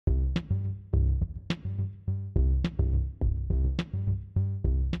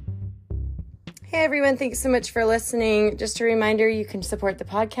Hey everyone, thanks so much for listening. Just a reminder, you can support the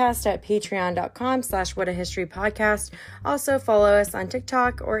podcast at patreon.com/whatahistorypodcast. Also follow us on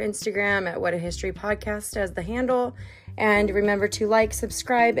TikTok or Instagram at What a History Podcast as the handle. And remember to like,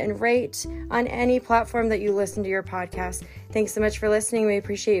 subscribe, and rate on any platform that you listen to your podcast. Thanks so much for listening. We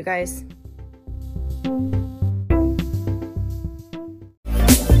appreciate you guys.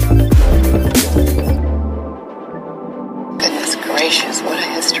 Goodness gracious, what a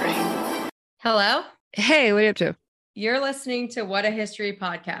history. Hello? Hey, what are you up to? You're listening to What a History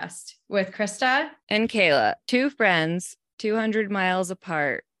Podcast with Krista and Kayla, two friends, 200 miles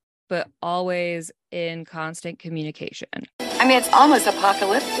apart, but always in constant communication. I mean, it's almost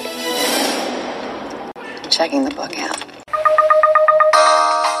apocalyptic. Checking the book out.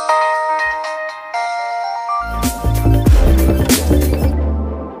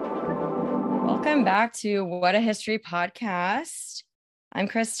 Welcome back to What a History Podcast. I'm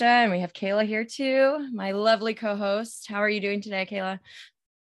Krista, and we have Kayla here too, my lovely co-host. How are you doing today, Kayla?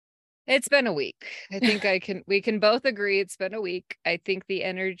 It's been a week. I think we can both agree it's been a week. I think the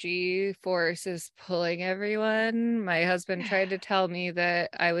energy force is pulling everyone. My husband tried to tell me that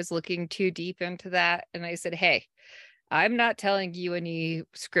I was looking too deep into that. And I said, hey, I'm not telling you any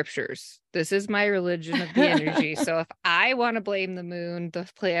scriptures. This is my religion of the energy. So if I want to blame the moon, the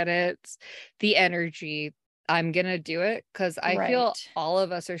planets, the energy, I'm going to do it because I feel all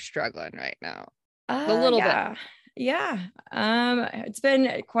of us are struggling right now. A little bit. Yeah. It's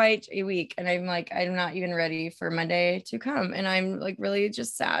been quite a week and I'm not even ready for Monday to come. And I'm like really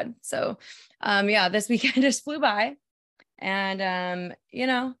just sad. So, this weekend just flew by and,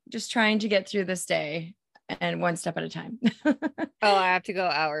 just trying to get through this day and one step at a time. I have to go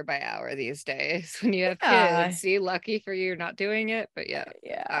hour by hour these days when you have kids. See, lucky for you, you're not doing it, but yeah.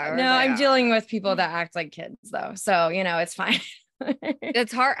 No, I'm dealing with people that act like kids though. So, it's fine.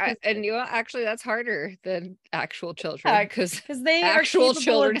 It's hard. And actually that's harder than actual children because they actual are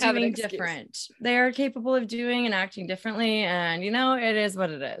children of have doing different. They are capable of doing and acting differently. And, it is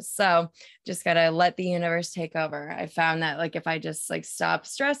what it is. So just got to let the universe take over. I found that if I just stop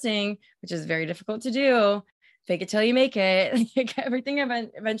stressing, which is very difficult to do, fake it till you make it, everything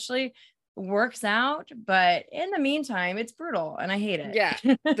eventually works out. But in the meantime, it's brutal and I hate it. Yeah.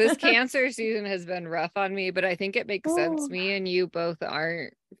 This cancer season has been rough on me, but I think it makes sense. Me and you both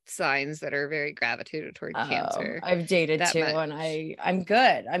aren't signs that are very gravitated toward cancer. I've dated too, much. And I'm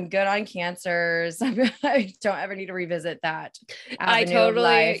good. I'm good on cancers. I don't ever need to revisit that. I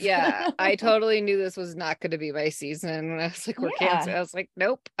totally knew this was not going to be my season when I was like, we're cancer. I was like,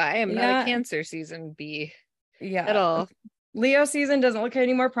 nope, I am not a cancer season B at all. Leo season doesn't look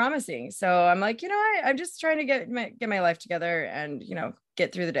any more promising. So I'm like, I'm just trying to get my life together and,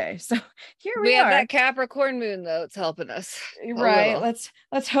 get through the day. So here we are. We have that Capricorn moon though. It's helping us. Right. Let's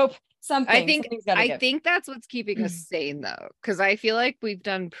hope something. I think that's what's keeping us sane though. Cause I feel like we've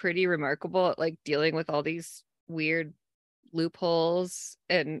done pretty remarkable at dealing with all these weird loopholes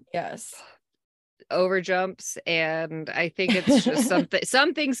and overjumps, and I think it's just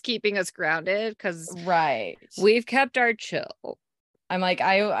something's keeping us grounded because we've kept our chill. I'm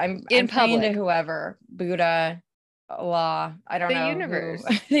praying to whoever, Buddha, Allah, I don't know, universe.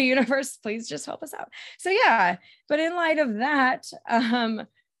 The universe, please just help us out. So but in light of that, I'm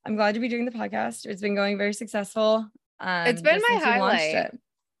glad to be doing the podcast. It's been going very successful. It's been my highlight.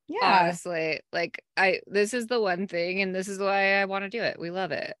 Honestly, this is the one thing, and this is why I want to do it. We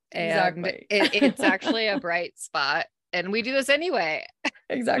love it. And it's actually a bright spot, and we do this anyway.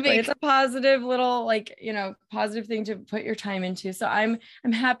 Exactly. It's a positive little, positive thing to put your time into. So I'm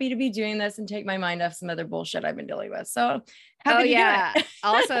happy to be doing this and take my mind off some other bullshit I've been dealing with. So happy to do it.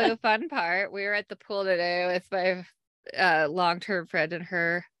 Also, the fun part, we were at the pool today with my long-term friend and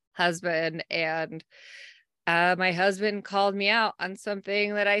her husband, and my husband called me out on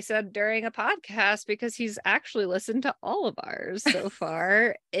something that I said during a podcast because he's actually listened to all of ours so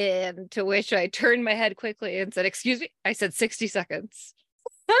far. And to which I turned my head quickly and said, excuse me, I said 60 seconds.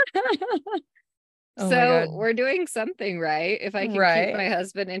 So we're doing something right. If I can keep my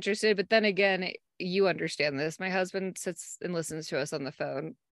husband interested, but then again, you understand this. My husband sits and listens to us on the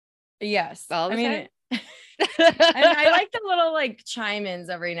phone. Yes. All the time. I like the little chime-ins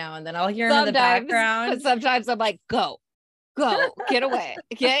every now and then. I'll hear him in the background. But sometimes I'm like, go, get away,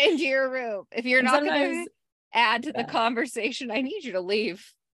 get into your room. If you're not going to add to the conversation, I need you to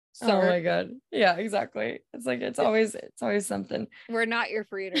leave. Oh my God. Yeah, exactly. It's always something. We're not your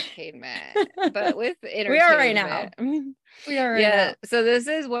free entertainment, but with entertainment. We are right now. We are right now. So this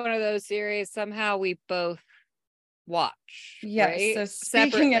is one of those series. Somehow we both watch. Yes. Right? So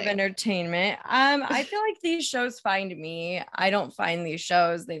speaking of Separately. entertainment, I feel like these shows find me. I don't find these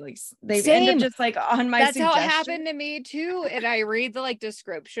shows. They end up Same. just like on my That's how it suggestion. happened to me too. And I read the like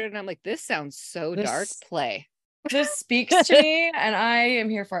description and I'm like, this sounds so dark. This Play. this speaks to me and I am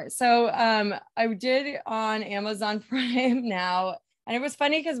here for it. So I did on Amazon Prime now. And it was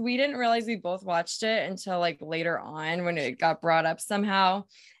funny because we didn't realize we both watched it until like later on when it got brought up somehow.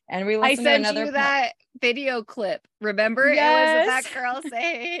 And we I listened to sent another you that video clip. Remember? Yes. It was that girl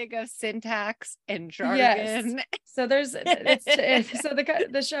saying of syntax and Yes. jargon. So so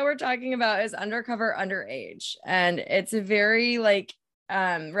the show we're talking about is Undercover Underage, and it's very like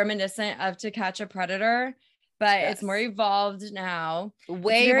reminiscent of To Catch a Predator, but it's more evolved now.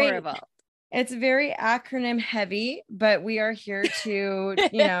 Way more evolved. It's very acronym heavy, but we are here to,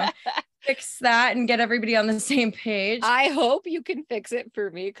 fix that and get everybody on the same page. I hope you can fix it for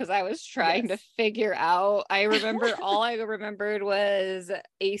me because I was trying to figure out. I remember all I remembered was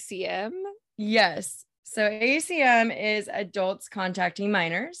ACM. Yes. So ACM is adults contacting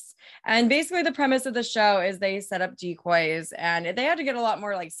minors. And basically the premise of the show is they set up decoys, and they had to get a lot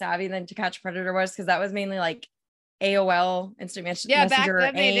more like savvy than To Catch a Predator was, because that was mainly like AOL, Instant Messenger,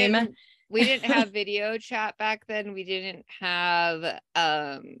 back then AIM. We didn't have video chat back then. We didn't have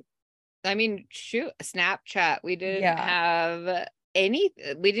Snapchat. We didn't have any.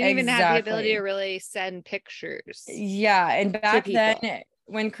 We didn't even have the ability to really send pictures. Yeah, and back then,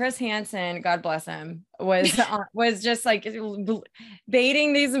 when Chris Hansen, God bless him, was just like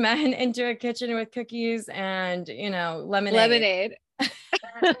baiting these men into a kitchen with cookies and lemonade. I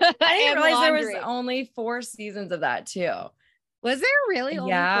didn't realize there was only 4 seasons of that too. Was there really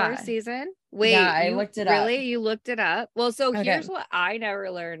only 4 seasons? Wait, yeah, I looked it up. Really? You looked it up? Well, so here's what I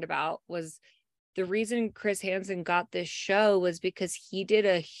never learned about was the reason Chris Hansen got this show was because he did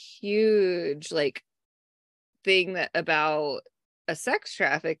a huge like thing about a sex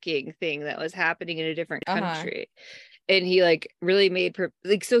trafficking thing that was happening in a different country. And he like really made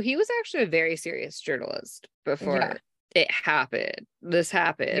so he was actually a very serious journalist before this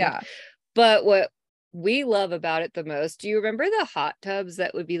happened. Yeah. But what we love about it the most, do you remember the hot tubs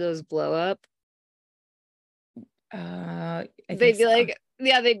that would be those blow up? They'd be like,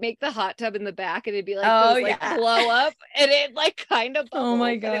 they'd make the hot tub in the back and it'd be like blow up, and it like kind of bubbled,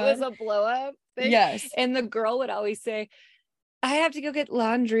 my God, it was a blow up thing. Yes. And the girl would always say, I have to go get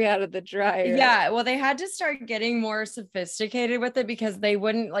laundry out of the dryer. Yeah, well, they had to start getting more sophisticated with it because they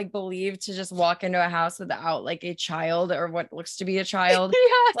wouldn't like believe to just walk into a house without like a child or what looks to be a child,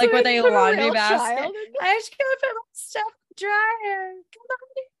 like with a laundry basket. I just gotta put my stuff in the dryer. Come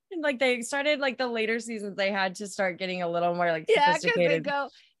on. And like they started like the later seasons, they had to start getting a little more like sophisticated. They go,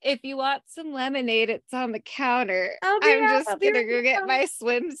 if you want some lemonade, it's on the counter. I'm just gonna go get my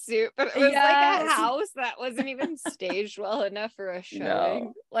swimsuit. But it was like a house that wasn't even staged well enough for a showing.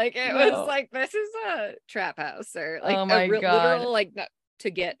 No. Like it was like, this is a trap house, or like literal like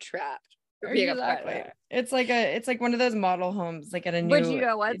to get trapped. Exactly. It's like one of those model homes, like at a new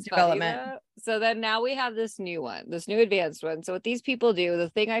development. Funny, so then now we have this new advanced one. So what these people do, the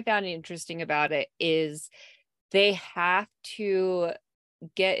thing I found interesting about it is they have to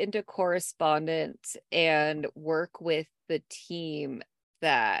get into correspondence and work with the team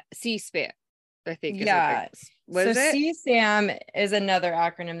that C-SPAN, I think. Yeah. So CSAM is another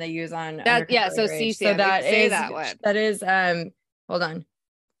acronym they use on that. Yeah. So CSAM. So that is hold on.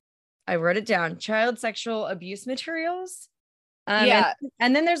 I wrote it down. Child sexual abuse materials. And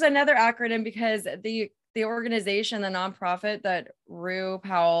then there's another acronym because the organization, the nonprofit that Rue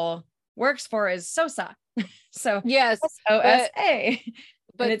Powell works for is SOSA. So yes, SOSA.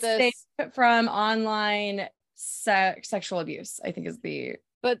 But it's safe from online sexual abuse, I think is the.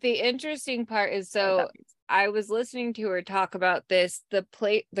 But the interesting part is, so I was listening to her talk about this.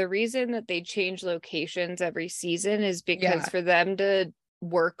 The reason that they change locations every season is because for them to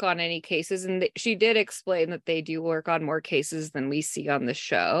work on any cases, and she did explain that they do work on more cases than we see on the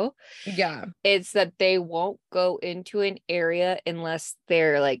show. Yeah, it's that they won't go into an area unless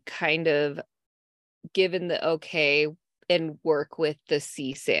they're like kind of given the okay and work with the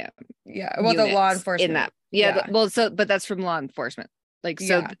CSAM. Yeah, well, the law enforcement in that. But that's from law enforcement. Like,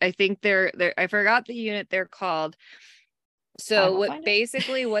 so I think they're I forgot the unit they're called. So what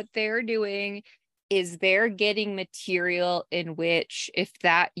they're doing is they're getting material in which if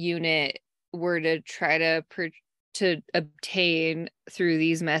that unit were to try to obtain through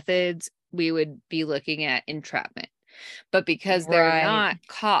these methods, we would be looking at entrapment. But because they're not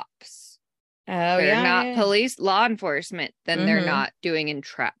cops, they're not police, law enforcement, then they're not doing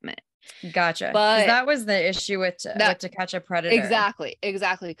entrapment. Gotcha. Because But that was the issue with that To Catch a Predator. exactly,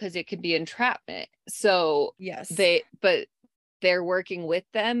 because it could be entrapment. So Yes. they're working with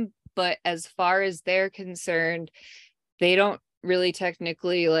them, but as far as they're concerned, they don't really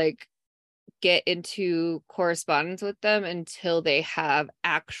technically like get into correspondence with them until they have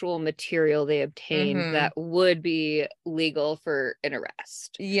actual material they obtained Mm-hmm. that would be legal for an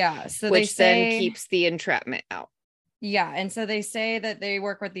arrest, Yeah. So they which then say, keeps the entrapment out. yeah. And so they say that they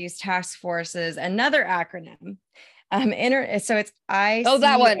work with these task forces, another acronym. So it's Oh,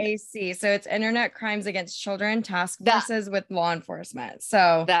 that one. ICAC. So it's Internet Crimes Against Children Task That Forces with Law Enforcement.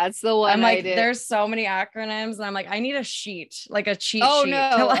 So that's the one I'm I like, did. there's so many acronyms, and I'm like, I need a sheet, like a cheat Oh sheet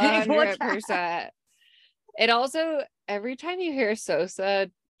to no, like look at. 100%. It also, every time you hear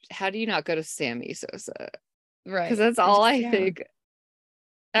Sosa, how do you not go to Sammy Sosa? Right. Because that's all I yeah. think.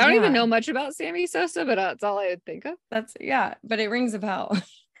 I don't even Yeah. know much about Sammy Sosa, but that's all I would think of. That's but it rings a bell.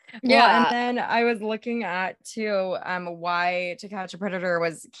 Well, Yeah. and then I was looking at too why To Catch a Predator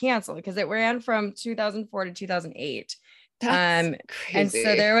was canceled, because it ran from 2004 to 2008. That's crazy. And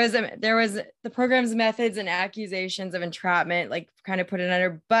so there was the program's methods and accusations of entrapment like kind of put it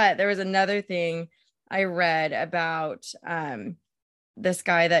under, but there was another thing I read about this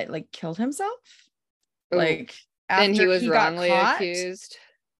guy that like killed himself. Ooh. Like and he after was he got wrongly caught. accused.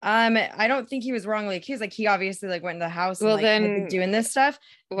 I don't think he was wrongly accused. Like he obviously like went in the house Well, and like had been then doing this stuff.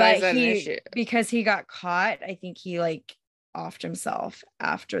 why But is that an issue? because he got caught, I think he like offed himself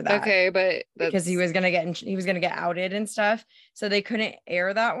after that. Okay, but because he was gonna get outed and stuff. So they couldn't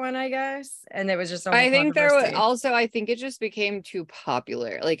air that one, I guess. And it was just a whole I think there was controversy. also, I think it just became too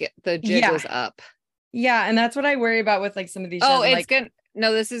popular. Like the jig was up. Yeah, and that's what I worry about with like some of these shows. Oh, it's like, gonna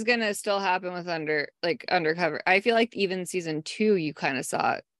no, this is gonna still happen with Undercover. I feel like even season 2, you kind of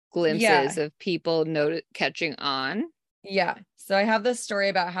saw glimpses of people catching on. Yeah. So I have this story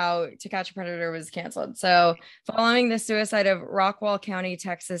about how To Catch a Predator was canceled. So following the suicide of Rockwall County,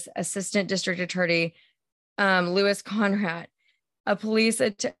 Texas Assistant District Attorney Louis Conrad, as police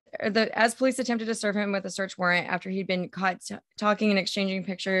attempted to serve him with a search warrant after he'd been caught talking and exchanging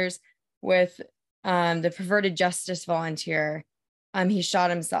pictures with the perverted justice volunteer, he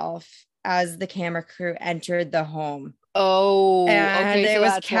shot himself as the camera crew entered the home. Oh, and okay, it so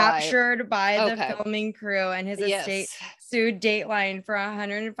was that's captured by the Okay. filming crew, and his estate sued Dateline for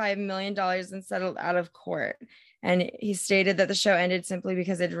 $105 million and settled out of court. And he stated that the show ended simply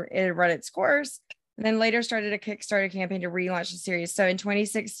because it had run its course, and then later started a Kickstarter campaign to relaunch the series. So in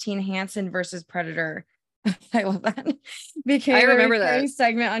 2016, Hansen versus Predator, I love that, became a recurring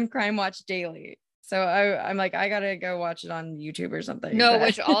segment on Crime Watch Daily. So I'm like, I gotta go watch it on YouTube or something. No,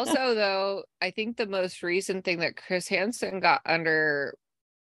 which also though, I think the most recent thing that Chris Hansen got under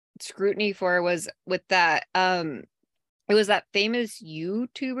scrutiny for was with that it was that famous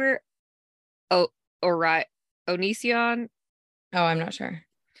YouTuber Onision. Oh, I'm not sure.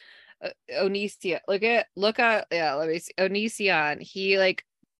 Onision. Look at yeah, let me see. Onision. He like,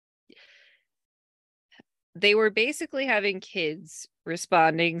 they were basically having kids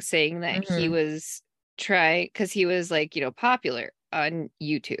responding saying that he was trying, because he was like, popular on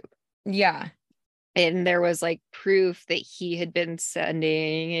YouTube. Yeah. And there was like proof that he had been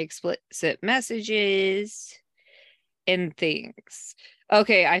sending explicit messages and things.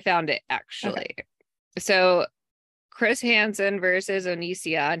 Okay, I found it actually. Okay. So Chris Hansen versus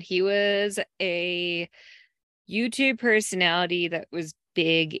Onision, he was a YouTube personality that was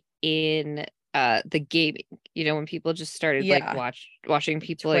big in the gaming, when people just started like watching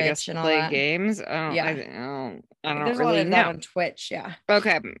people Twitch, I guess, play games. I don't There's really a lot of know. that on Twitch. Yeah.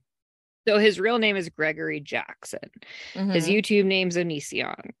 Okay. So his real name is Gregory Jackson. His YouTube name's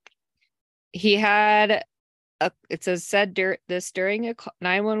Onision. He had it said this during a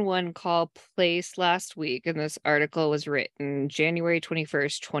 911 call placed last week, and this article was written January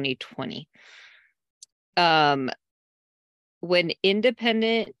 21st, 2020. When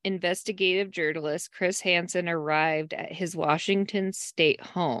independent investigative journalist Chris Hansen arrived at his Washington state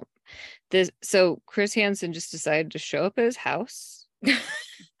home. So Chris Hansen just decided to show up at his house.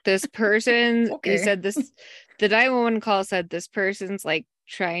 This person, he said the 911 call said, this person's like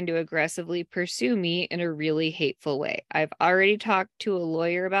trying to aggressively pursue me in a really hateful way. I've already talked to a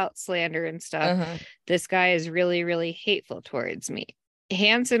lawyer about slander and stuff. This guy is really, really hateful towards me.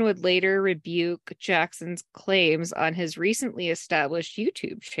 Hansen would later rebuke Jackson's claims on his recently established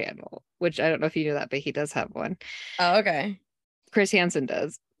YouTube channel, which I don't know if you knew that, but he does have one. Oh, okay. Chris Hansen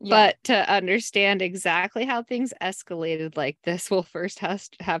does. Yeah. But to understand exactly how things escalated like this, we'll first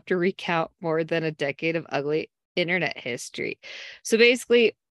have to recount more than a decade of ugly internet history. So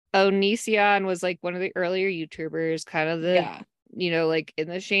basically, Onision was like one of the earlier YouTubers, kind of the like in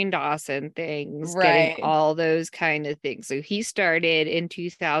the Shane Dawson things, getting Right. all those kind of things. So he started in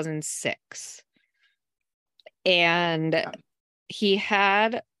 2006, and he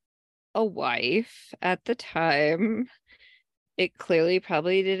had a wife at the time. It clearly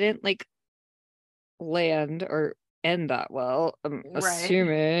probably didn't like land or end that well, I'm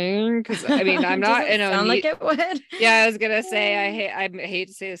assuming, because I mean, I'm not Doesn't sound like it would. Yeah, I was gonna say I hate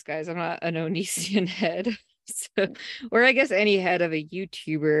to say this, guys. I'm not an Onision head, so, or I guess any head of a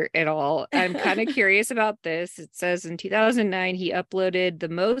YouTuber at all. I'm kind of curious about this. It says in 2009 he uploaded the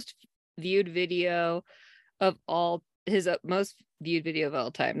most viewed video of all his most viewed video of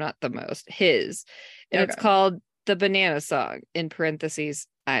all time, not the most, his, and it's called The Banana Song, in parentheses,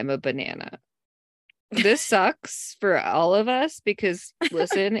 I'm a banana. This sucks for all of us because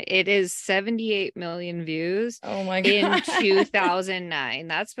listen, it is 78 million views. Oh my God. God. In 2009.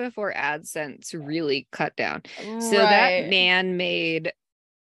 That's before AdSense really cut down. Right. So that man made,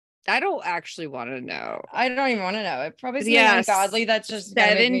 I don't actually want to know. I don't even want to know. It probably something ungodly that's just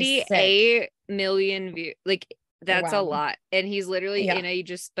 78 million views. Like that's wow. a lot. And he's literally in a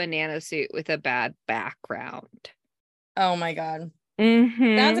just banana suit with a bad background. Oh my God.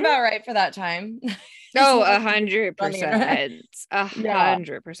 Mm-hmm. That's about right for that time. Oh, 100%.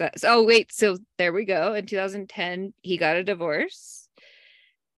 100%. Oh, wait. So there we go. In 2010, he got a divorce.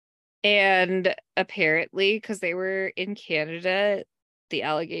 And apparently, because they were in Canada, the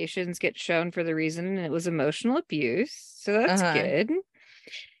allegations get shown for the reason, and it was emotional abuse. So that's good.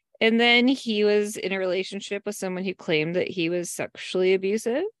 And then he was in a relationship with someone who claimed that he was sexually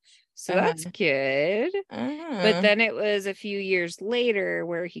abusive. So that's good. But then it was a few years later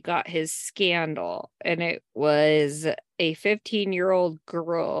where he got his scandal, and it was a 15-year-old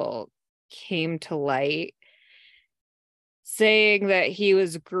girl came to light saying that he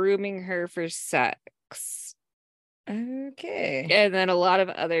was grooming her for sex. Okay. And then a lot of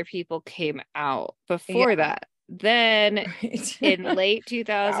other people came out before that. Then in late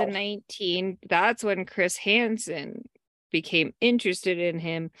 2019, that's when Chris Hansen became interested in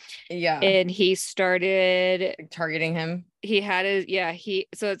him, and he started targeting him. He had his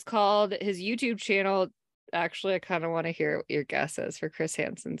so it's called his YouTube channel. Actually, I kind of want to hear what your guess is for Chris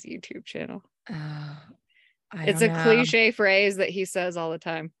Hansen's YouTube channel. It's a cliche phrase that he says all the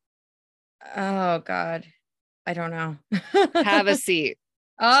time. Oh God, I don't know. Have a seat.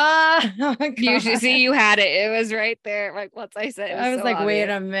 Oh you should see, you had it. It was right there. Like once I said, I was so like, obvious. wait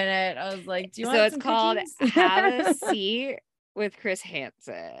a minute. I was like, do you so want it's some called cookies? Have a Seat with Chris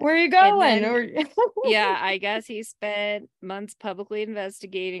Hansen. Where are you going? Yeah, I guess he spent months publicly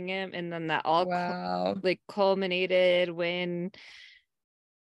investigating him, and then that all culminated when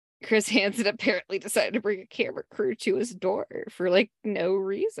Chris Hansen apparently decided to bring a camera crew to his door for like no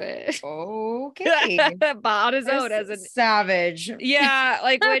reason. Okay. On his own as a savage. Yeah,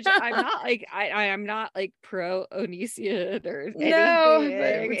 like, which I'm not like I'm not like pro Onision or anything. No,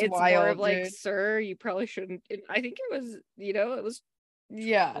 it's wild, more of like, dude. sir, you probably shouldn't. I think it was, it was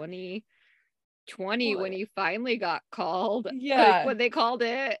 2020 when he finally got called. Like when they called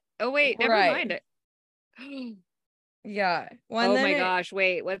it. Oh wait, never mind it. Yeah. Well, oh my gosh,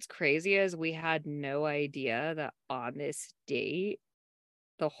 wait, what's crazy is we had no idea that on this date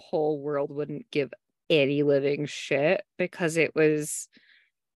the whole world wouldn't give any living shit, because it was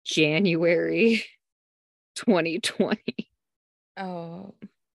January 2020. Oh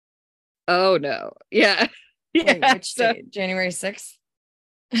no. Yeah. Wait, which day? January 6th?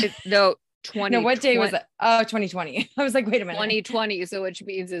 No, 20. No, what day was it? Oh, 2020. I was like, wait a minute. 2020. So which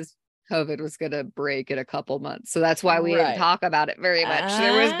means is COVID was gonna break in a couple months, so that's why we didn't talk about it very much.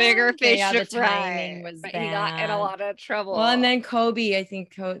 There was bigger fish to fry, but he got in a lot of trouble. Well, and then Kobe, I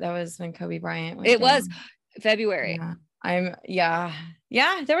think that was when Kobe Bryant went down. Was February. Yeah.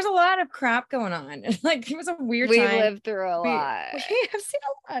 There was a lot of crap going on. Like it was a weird time. We lived through a lot. We have seen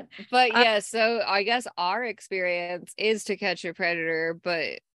a lot. But so I guess our experience is To Catch a Predator,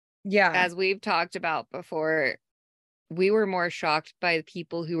 but as we've talked about before, we were more shocked by the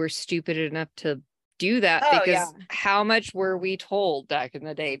people who were stupid enough to do that, because how much were we told back in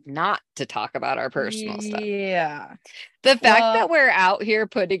the day not to talk about our personal stuff? The fact that we're out here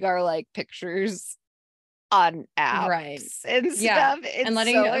putting our like pictures on apps and stuff, and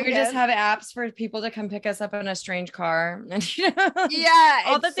letting we just have apps for people to come pick us up in a strange car, and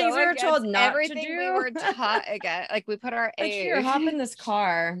all the things we were told not to do. We were taught again, like we put our age. Here, hop in this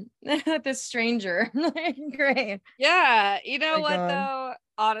car with this stranger. Great. Yeah, you know what though,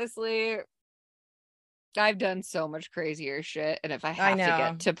 honestly, I've done so much crazier shit, and if I have to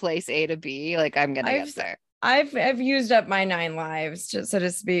get to place A to B, like I'm gonna get there. I've used up my 9 lives, just so to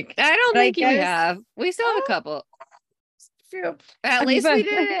speak. I don't think you have. We still have a couple. Poop. At least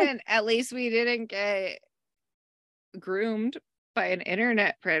we didn't get groomed by an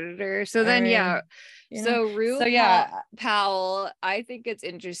internet predator. So then, So Rue So yeah, Powell, I think it's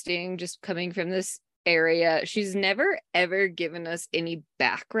interesting just coming from this area. She's never ever given us any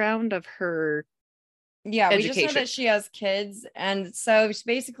background of her we just know education. that she has kids, and so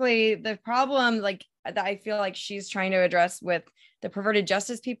basically the problem like that I feel like she's trying to address with the perverted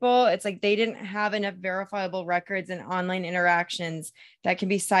justice people, it's like they didn't have enough verifiable records and online interactions that can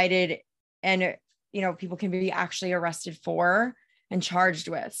be cited and people can be actually arrested for and charged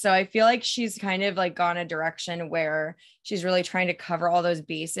with. So I feel like she's kind of like gone a direction where she's really trying to cover all those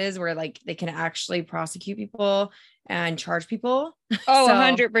bases where like they can actually prosecute people and charge people. Oh, So,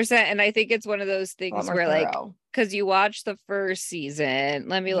 100%. And I think it's one of those things where like, because you watch the first season,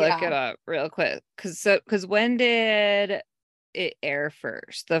 let me look it up real quick. Because when did it air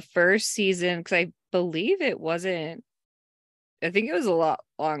first? The first season, because I believe it wasn't, I think it was a lot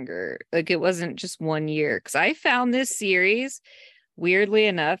longer. Like it wasn't just 1 year. Because I found this series weirdly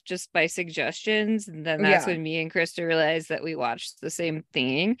enough just by suggestions, and then that's when me and Krista realized that we watched the same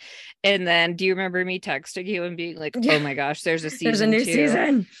thing. And then do you remember me texting you and being like, oh my gosh, there's a season, there's a new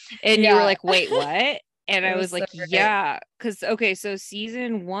season, and you were like, wait, what? And I was like, so yeah, because so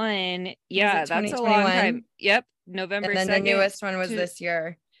season 1, that's a long time. Yep, November 2nd. And then the newest one was this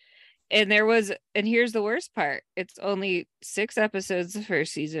year. And here's the worst part. It's only 6 episodes the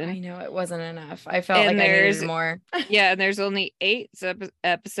first season. I know it wasn't enough. I felt like I needed more. And there's only 8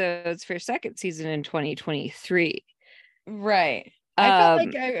 episodes for second season in 2023. Right. I felt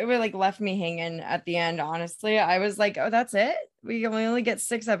like it like left me hanging at the end. Honestly, I was like, oh, that's it. We only get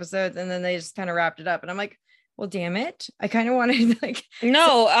 6 episodes, and then they just kind of wrapped it up. And I'm like, well, damn it. I kind of wanted like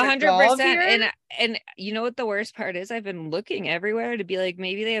no, 100%. And you know what the worst part is? I've been looking everywhere to be like,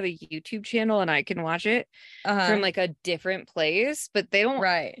 maybe they have a YouTube channel and I can watch it from like a different place, but they don't.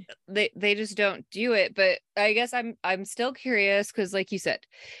 Right. They just don't do it. But I guess I'm still curious because, like you said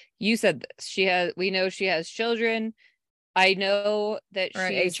this. We know she has children. I know that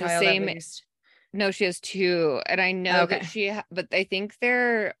she's the same. No, she has 2, and I know that but I think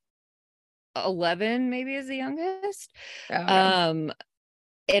they're 11 maybe is the youngest. And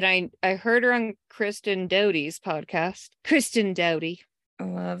I heard her on Kristen Doute's podcast. Kristen Doughty. I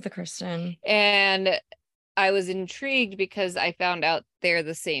love the Kristen. And I was intrigued because I found out they're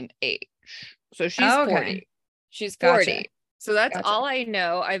the same age. So she's 40. She's 40. Gotcha. So that's all I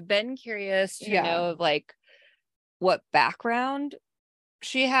know. I've been curious to know like what background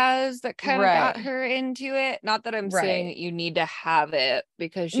she has that kind of got her into it. Not that I'm saying that you need to have it,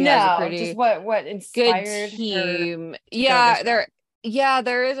 because she has a pretty just what inspired good team.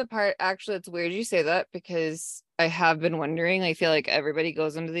 There is a part actually. It's weird you say that, because I have been wondering. I feel like everybody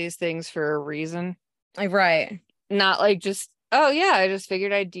goes into these things for a reason, right? Not like just I just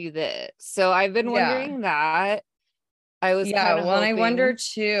figured I'd do this. So I've been wondering that. I was and I wonder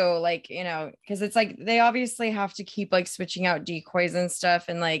too, like, because it's like they obviously have to keep like switching out decoys and stuff,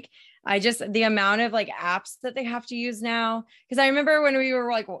 and like the amount of like apps that they have to use now. Because I remember when we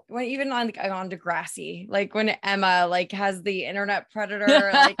were like, even on Degrassi, like when Emma like has the internet predator,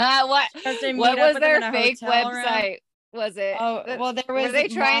 like what was their fake website? Was it? Oh, well, were they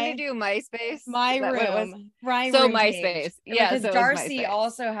trying to do MySpace? My Room. MySpace. Yeah. Because Darcy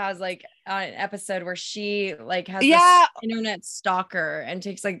also has like an episode where she like has this internet stalker and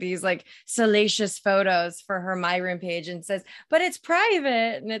takes like these like salacious photos for her My Room page and says, but it's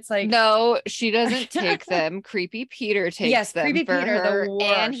private. And it's like, no, she doesn't take them. Creepy Peter takes them for her,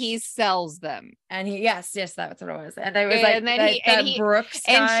 and he sells them. And yes, that's what it was. And I was like, and then Brooks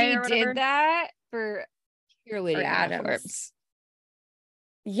and she did that for cheerleading uniforms.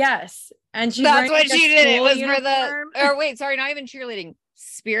 Yes. And that's what she did. It was for not even cheerleading.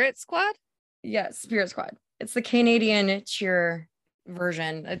 Spirit Squad? Yeah, Spirit Squad. It's the Canadian cheer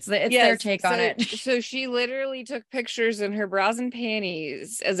version. It's their take on it. So she literally took pictures in her bras and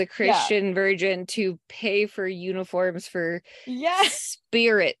panties as a Christian virgin to pay for uniforms for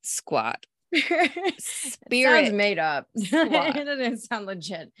Spirit Squad. Spirit sounds made up. It doesn't sound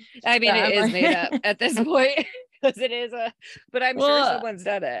legit. I mean, it is made up at this point, because it is but I'm sure someone's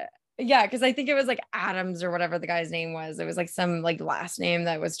done it. Yeah, because I think it was like Adams or whatever the guy's name was. It was like some like last name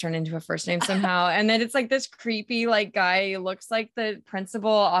that was turned into a first name somehow. And then it's like this creepy like guy who looks like the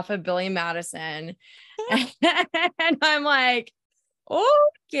principal off of Billy Madison. And I'm like,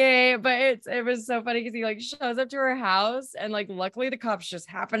 okay, but it was so funny because he like shows up to her house, and like luckily the cops just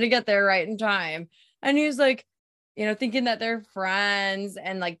happened to get there right in time, and he's like, thinking that they're friends,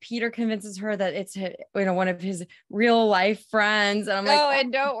 and like Peter convinces her that it's one of his real life friends, and I'm like,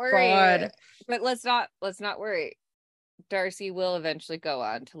 and don't worry, but let's not worry. Darcy will eventually go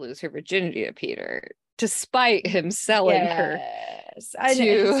on to lose her virginity to Peter, despite him selling her He's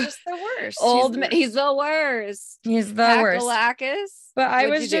to just the worst. he's the worst. He's the worst. Hakalakis. But I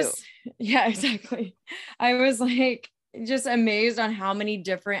What'd was you just, yeah, exactly. I was like just amazed on how many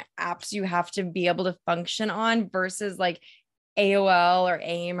different apps you have to be able to function on versus like AOL or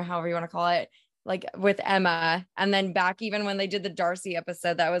AIM or however you want to call it, like with Emma. And then back even when they did the Darcy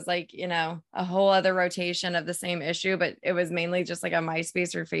episode, that was like, you know, a whole other rotation of the same issue, but it was mainly just like a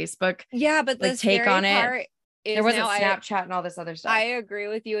MySpace or Facebook Yeah, but like this take very on part it. is There wasn't now Snapchat and all this other stuff. I agree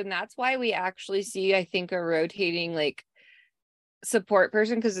with you, and that's why we actually see, I think, a rotating like support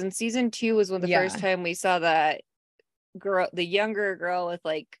person, because in season 2 was when the first time we saw that girl, the younger girl with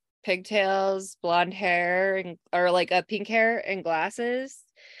like pigtails, blonde hair, and or like a pink hair and glasses.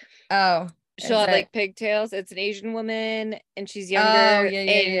 Oh, she'll have like pigtails. It's an Asian woman and she's younger. Oh,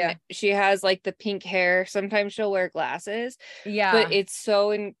 yeah, and she has like the pink hair. Sometimes she'll wear glasses. Yeah. But it's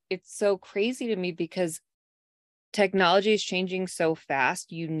so crazy to me because technology is changing so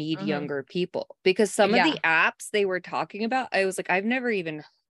fast. You need younger people, because some of the apps they were talking about, I was like, I've never even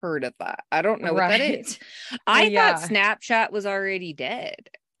heard of that. I don't know what that is. I thought Snapchat was already dead.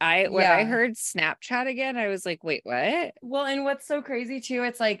 When I heard Snapchat again, I was like, wait, what? Well, and what's so crazy too,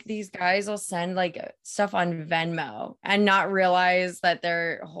 it's like these guys will send like stuff on Venmo and not realize that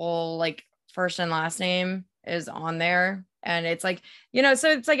their whole like first and last name is on there. And it's like, you know, so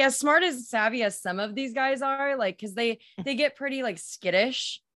it's like as smart as savvy as some of these guys are, like, because they get pretty like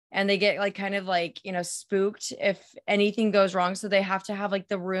skittish and they get like kind of like, you know, spooked if anything goes wrong. So they have to have like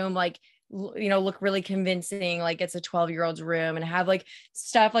the room like, you know, look really convincing, like it's a 12-year-old's room, and have like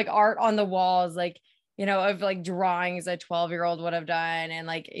stuff like art on the walls, like, you know, of like drawings a 12-year-old would have done. And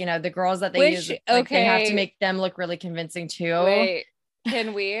like, you know, the girls that they use, like, they have to make them look really convincing too. Wait,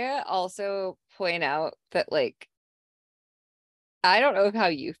 can we also point out that like, I don't know how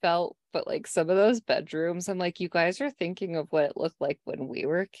you felt, but like some of those bedrooms, I'm like, you guys are thinking of what it looked like when we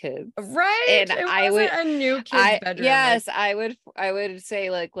were kids, right? And it wasn't a new kid's bedroom. Yes, like, I would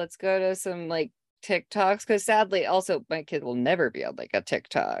say like, let's go to some like TikToks, because sadly, also my kid will never be on like a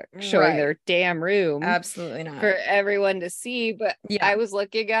TikTok showing their damn room. Absolutely not. For everyone to see. But I was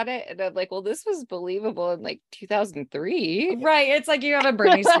looking at it and I'm like, well, this was believable in like 2003. Right. It's like you have a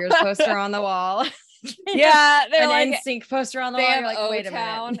Britney Spears poster on the wall. Yeah, they're an like NSYNC poster on the wall. You're like, wait a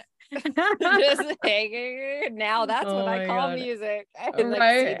minute. Just hanging. Now that's what I call music. And like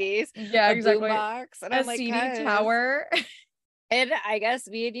CDs. Yeah, exactly. Boombox. And a I'm like, CD tower. And I guess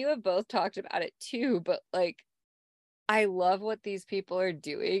me and you have both talked about it too, but like, I love what these people are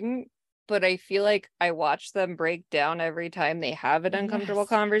doing, but I feel like I watch them break down every time they have an uncomfortable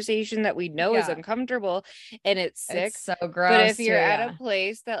conversation that we know is uncomfortable, and it's sick. It's so gross. But if you're at a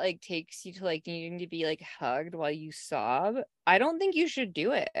place that like takes you to like needing to be like hugged while you sob, I don't think you should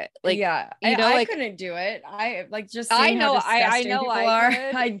do it. Like, you know, I couldn't do it. I like just I know I know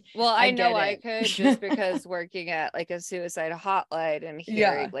I could just because working at like a suicide hotline and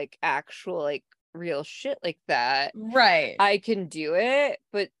hearing like actual like real shit like that, right? I can do it,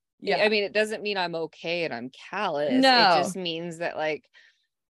 but I mean, it doesn't mean I'm okay and I'm callous. No, it just means that like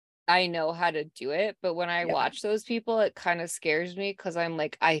I know how to do it. But when I watch those people, it kind of scares me, because I'm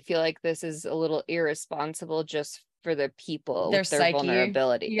like, I feel like this is a little irresponsible just for the people, their psyche,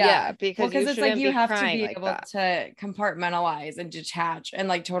 vulnerability. Because it's like you have to be like able to compartmentalize and detach and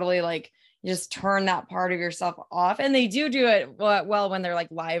like totally like just turn that part of yourself off. And they do it well when they're like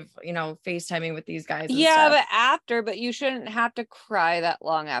live, you know, FaceTiming with these guys. But you shouldn't have to cry that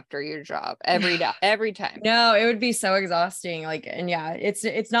long after your job every time. No, it would be so exhausting. Like, and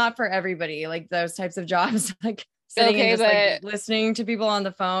it's not for everybody, like those types of jobs, like sitting and just like listening to people on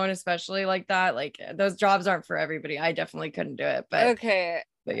the phone, especially like that, like those jobs aren't for everybody. I definitely couldn't do it, but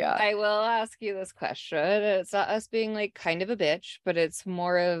yeah, I will ask you this question. It's not us being like kind of a bitch, but it's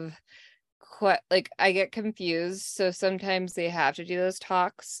more of like I get confused. So sometimes they have to do those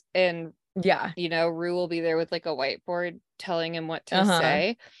talks, and you know, Rue will be there with like a whiteboard telling him what to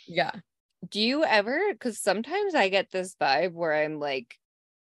say. Do you ever, because sometimes I get this vibe where I'm like,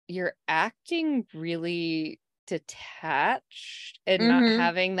 you're acting really detached and not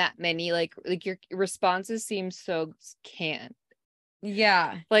having that many like your responses seem so canned.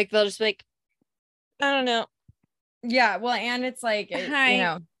 Like they'll just be like, I don't know. Well, and it's like, you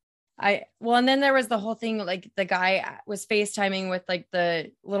know, and then there was the whole thing, like the guy was FaceTiming with like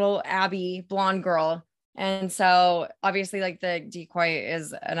the little Abby blonde girl And so obviously like the decoy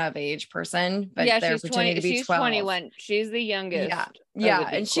is an of age person, but Yeah, they're she's pretending 20. to be She's 12. 21. She's the Yeah. youngest of the Yeah.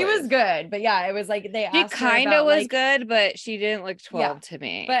 And she was decoys. good. But yeah, it was like they She asked her kind of about was like, good, but she didn't look yeah. 12 to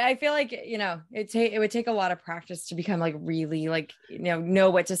me. But I feel like, it would take a lot of practice to become like really like, know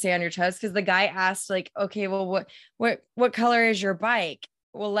what to say on your toes. Cause the guy asked like, okay, well, what color is your bike?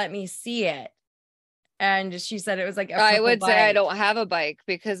 Well, let me see it. And she said it was like a I purple would say I bike. don't have a bike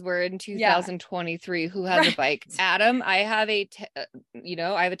because we're in Yeah. 2023. Who has a bike? Right. Adam, I have I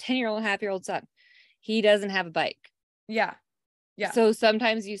have a 10-year-old and a half-year-old son. He doesn't have a bike. Yeah. Yeah. So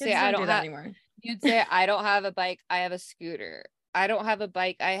sometimes you say Kids I don't don't do that have, anymore. you'd say I don't have a bike, I have a scooter. I don't have a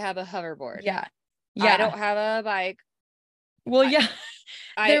bike, I have a hoverboard. Yeah. I Yeah. don't have a bike. Well, yeah.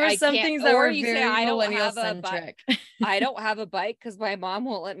 There were I some can't, things that or were you say very I don't millennial have a bike. centric. I don't have a bike because my mom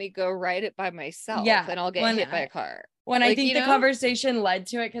won't let me go ride it by myself Yeah. and I'll get hit by a car. When I think the know? conversation led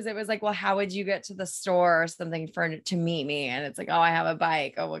to it, because it was like, well, how would you get to the store or something to meet me? And it's like, oh, I have a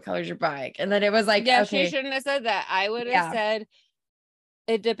bike. Oh, what color's your bike? And then it was like, Yeah, okay, she shouldn't have said that. I would have said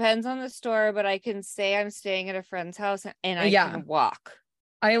it depends on the store, but I can say I'm staying at a friend's house and I can walk.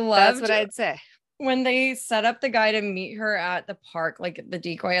 I loved That's what I'd say. When they set up the guy to meet her at the park, like the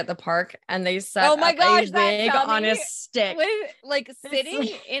decoy at the park, and they set oh my up gosh, a that wig dummy on a stick. like sitting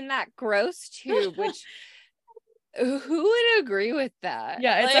in that gross tube, which who would agree with that?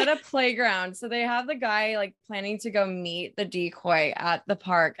 Yeah, it's at a playground. So they have the guy like planning to go meet the decoy at the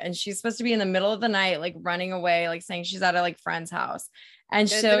park, and she's supposed to be in the middle of the night, like running away, like saying she's at a like friend's house. And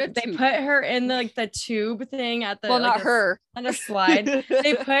so they put her in the tube thing at the not her on a slide.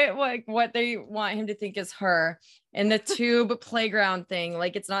 They put what they want him to think is her in the tube playground thing.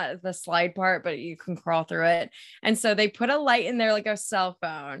 Like it's not the slide part, but you can crawl through it. And so they put a light in there like a cell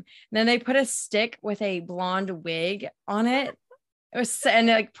phone. And then they put a stick with a blonde wig on it. It was and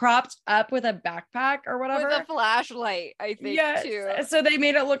like propped up with a backpack or whatever. With a flashlight, I think, too. So they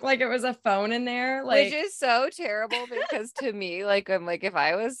made it look like it was a phone in there. Like, which is so terrible because to me, like, I'm like, if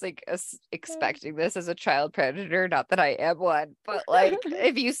I was like expecting this as a child predator, not that I am one, but like,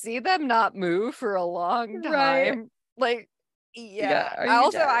 if you see them not move for a long time, right. like, yeah.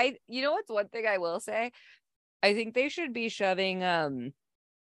 Also, you know what's one thing I will say? I think they should be shoving, when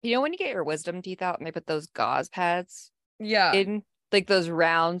you get your wisdom teeth out and they put those gauze pads in, like those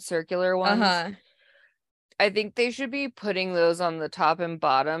round circular ones. I think they should be putting those on the top and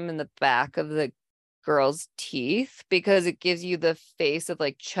bottom and the back of the girl's teeth because it gives you the face of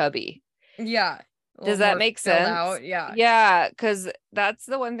like chubby. Yeah. Does that make sense? Out. Yeah. Yeah. Cause that's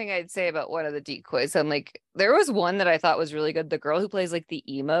the one thing I'd say about one of the decoys. I'm like, there was one that I thought was really good. The girl who plays like the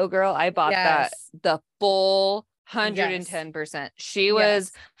emo girl. I bought that the full 110%. She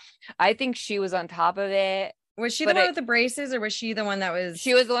was, I think she was on top of it. Was she the one with the braces or was she the one that was?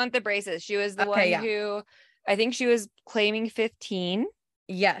 She was the one with the braces. She was the one who I think she was claiming 15.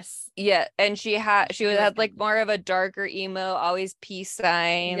 Yes. Yeah. And she had like more of a darker emo, always peace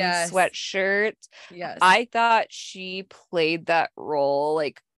sign, sweatshirt. Yes. I thought she played that role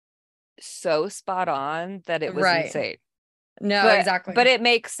like so spot on that it was insane. No, exactly. But it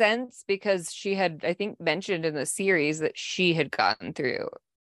makes sense because she had, I think, mentioned in the series that she had gotten through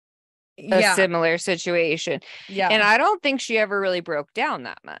a similar situation. Yeah. And I don't think she ever really broke down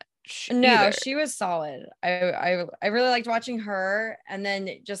that much. No, either. She was solid. I really liked watching her, and then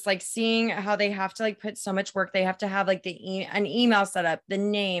just like seeing how they have to like put so much work. They have to have like an email set up, the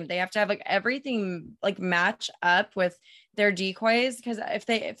name. They have to have like everything like match up with their decoys, because if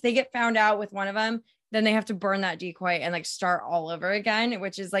they get found out with one of them, then they have to burn that decoy and like start all over again,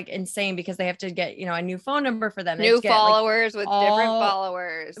 which is like insane because they have to get, a new phone number for them. New followers with different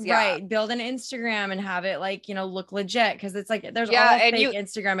followers. Yeah. Right. Build an Instagram and have it like, look legit. Cause it's like, there's all fake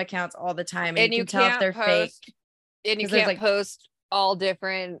Instagram accounts all the time. And you can tell if they're fake. And you can't post all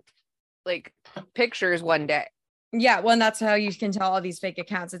different like pictures one day. Yeah, well, and that's how you can tell all these fake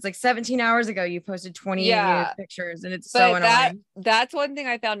accounts. It's like 17 hours ago you posted 20 new pictures, and it's so annoying. That's one thing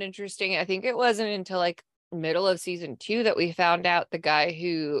I found interesting. I think it wasn't until like middle of season 2 that we found out the guy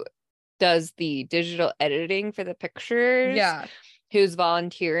who does the digital editing for the pictures, who's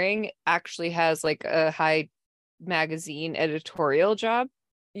volunteering, actually has like a high magazine editorial job.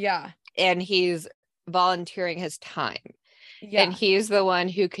 Yeah. And he's volunteering his time. Yeah. And he's the one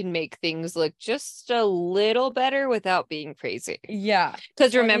who can make things look just a little better without being crazy. Yeah.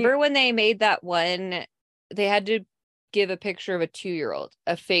 Because remember when they made that one, they had to give a picture of a 2-year-old,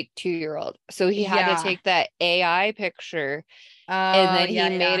 a fake 2-year-old. So he had to take that AI picture and then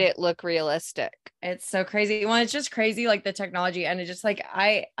he made it look realistic. It's so crazy. Well, it's just crazy, like the technology. And it just like,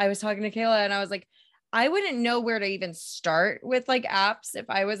 I was talking to Kayla and I was like, I wouldn't know where to even start with like apps if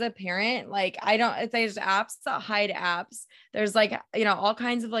I was a parent. Like I don't, if there's apps that hide apps, there's like, all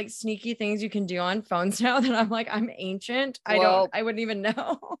kinds of like sneaky things you can do on phones now that I'm like, I'm ancient. Well, I wouldn't even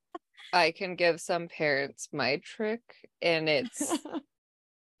know. I can give some parents my trick, and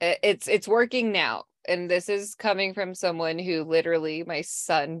it's working now. And this is coming from someone who literally, my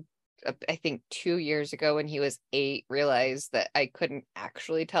son, I think 2 years ago when he was 8, realized that I couldn't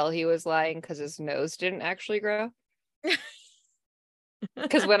actually tell he was lying because his nose didn't actually grow.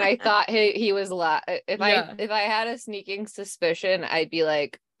 Because when I thought he was if I had a sneaking suspicion, I'd be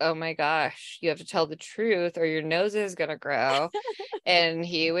like, oh my gosh, you have to tell the truth or your nose is gonna grow. And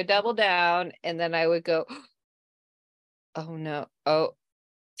he would double down, and then I would go, oh no, oh,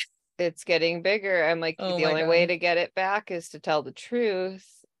 it's getting bigger. I'm like, Oh the my only way God. to get it back is to tell the truth.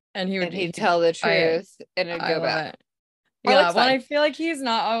 And he'd tell the truth, and it'd I go love back. it. Oh, Yeah, it's well, fine. I feel like he's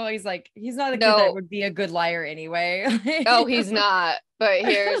not always like, he's not the kid that No, would be a good liar anyway. oh, he's not. But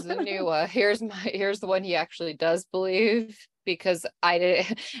here's the new one. Here's the one he actually does believe, because I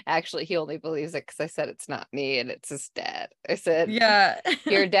didn't actually, he only believes it because I said it's not me and it's his dad. I said, Yeah.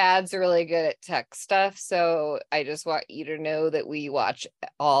 your dad's really good at tech stuff, so I just want you to know that we watch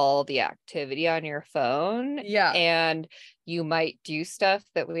all the activity on your phone. Yeah. And you might do stuff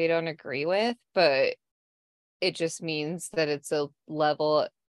that we don't agree with, but it just means that it's a level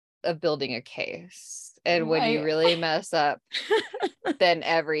of building a case. And when you Right. really mess up, then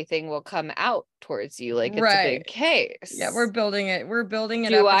everything will come out towards you like it's a Right. big case. Yeah, we're building it. We're building it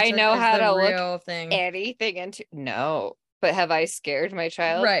Do up I know as how the to look real thing. anything into? No. But have I scared my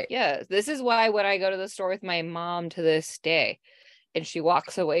child? Right. Yeah. This is why when I go to the store with my mom to this day and she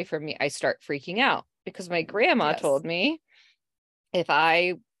walks away from me, I start freaking out, because my grandma told me if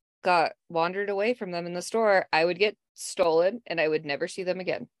I got wandered away from them in the store, I would get stolen and I would never see them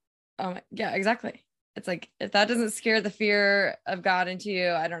again. Yeah, exactly. It's like, if that doesn't scare the fear of God into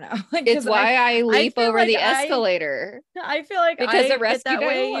you, I don't know. Like, It's why I leap feel over like the escalator. I feel like Because I of get Rescue that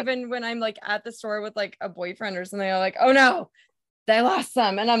way 911. even when I'm like at the store with like a boyfriend or something. I'm like, oh no, they lost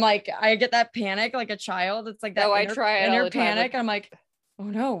them. And I'm like, I get that panic like a child. It's like that I try it all inner the time. panic. I'm like, oh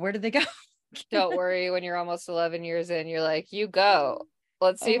no, where did they go? Don't worry, when you're almost 11 years in, you're like, you go.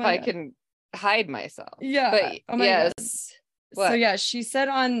 Let's see if I can hide myself. Yeah. But Oh my yes. God. What? So yeah, she said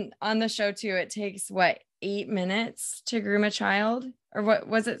on the show too, it takes what, 8 minutes to groom a child, or what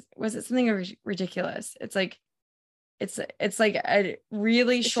was it? Was it something ridiculous? It's like a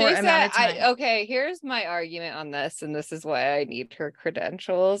really short amount of time. Okay, here's my argument on this, and this is why I need her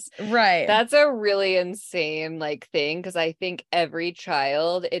credentials. Right. That's a really insane thing, because I think every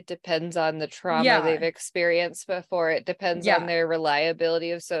child, it depends on the trauma they've experienced before. It depends on their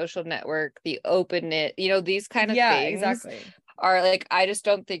reliability of social network, the openness, these kind of things. Exactly. Are I just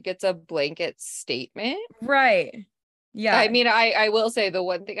don't think it's a blanket statement. Right. Yeah. I mean, I will say the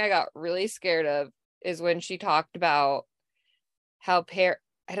one thing I got really scared of is when she talked about how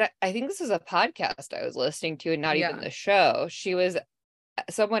I think this is a podcast I was listening to and not even the show.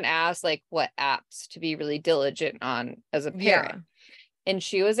 Someone asked what apps to be really diligent on as a parent. Yeah. And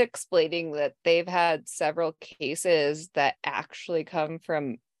she was explaining that they've had several cases that actually come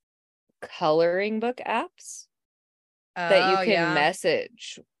from coloring book apps that you can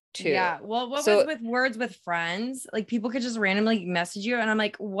message to. Yeah. Well, what was with Words with Friends? Like, people could just randomly message you, and I'm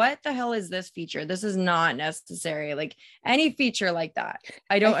like, what the hell is this feature? This is not necessary. Like, any feature like that,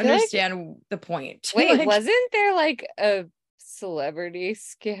 I don't understand the point. Wait, wasn't there a celebrity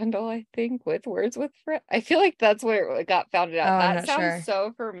scandal, I think, with Words with Friends? I feel like that's where it got founded out. That sounds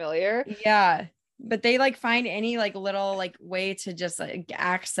so familiar. Yeah. But they find any little way to just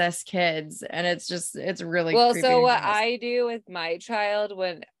access kids, and it's really well. So what I do with my child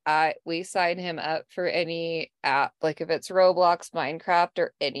when we sign him up for any app, if it's Roblox, Minecraft,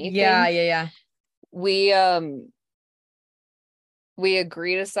 or anything, yeah, we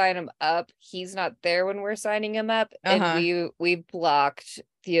agree to sign him up. He's not there when we're signing him up, and we blocked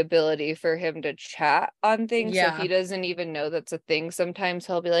the ability for him to chat on things. So he doesn't even know that's a thing. Sometimes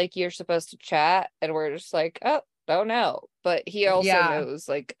he'll be like, you're supposed to chat, and we're just like, oh, don't know. But he also knows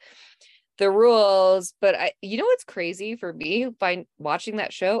the rules. But what's crazy for me by watching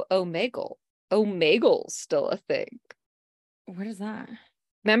that show, Omegle's still a thing. What is that?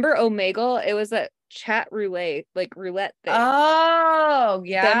 Remember Omegle? It was that chat roulette thing. Oh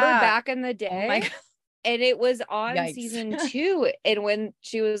yeah. Remember back in the day? Oh my God. And it was on season 2. And when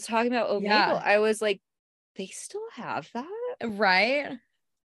she was talking about Omegle, I was like, they still have that? Right?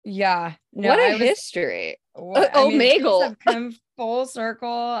 Yeah. No, what a history. Omegle have come full circle.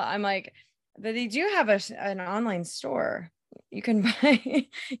 I'm like, but they do have an online store. you can buy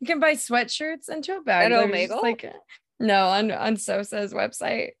you can buy sweatshirts and tote bags. At I was just Omegle? like, no, on Sosa's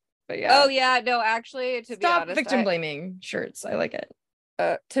website. But Oh yeah, yeah, no, actually, to be stop honest, victim blaming shirts. I like it.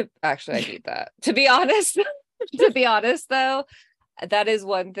 I need that. To be honest, to be honest though, that is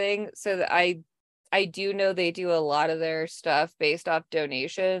one thing. So that I do know they do a lot of their stuff based off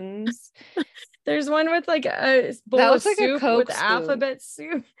donations. There's one with like a That bowl of looks like a soup with Coke spoon. alphabet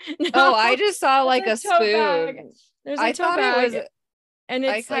soup. Oh, No, I just saw like a that's a tote bag. spoon. There's a I tote thought it was. bag. And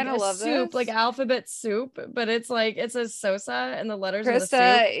I it's like kind of a love soup, like this. alphabet soup, but it's like it says Sosa and the letters of the soup.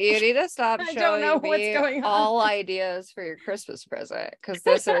 Krista, you need to stop I don't know showing what's me going on. all ideas for your Christmas present because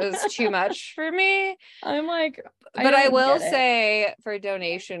this is too much for me. I'm like, But I don't will get it. say, for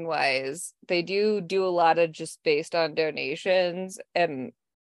donation wise, they do a lot of just based on donations, and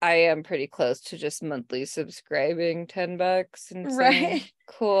I am pretty close to just monthly subscribing $10 and saying, Right?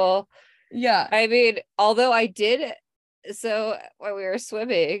 cool. Yeah. I mean, although I did, so when we were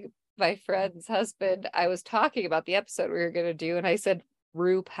swimming, my friend's husband, I was talking about the episode we were going to do, and I said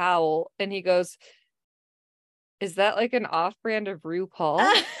Rue Powell, and he goes, is that like an off-brand of RuPaul?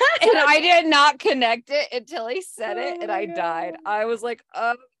 And I did not connect it until he said it, and I died. I was like,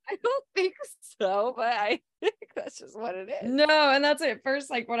 I don't think so, but I think that's just what it is. No, and that's at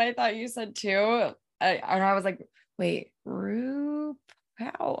first like what I thought you said too. I was like, wait, Rue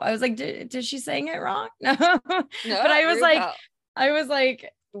Powell. I was like, did she saying it wrong? No. No, But RuPaul. I was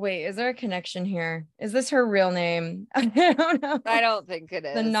like, wait, is there a connection here? Is this her real name? I don't know. I don't think it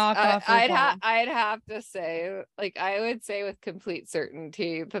is. The knockoff RuPaul. I'd have to say, like, I would say with complete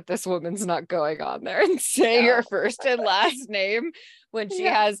certainty that this woman's not going on there and saying her first and last name when she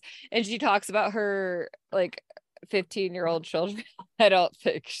has, and she talks about her like 15-year-old children. I don't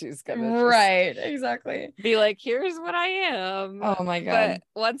think she's gonna right, exactly. be like, here's what I am. Oh my God.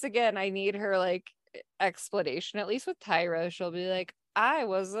 But once again, I need her like explanation. At least with Tyra, she'll be like, I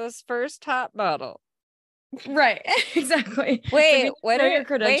was this first top model. Right, exactly. Wait,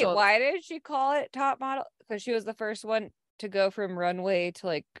 credentials. why did she call it top model? Because she was the first one to go from runway to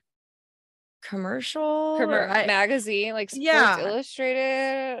like commercial magazine, like Sports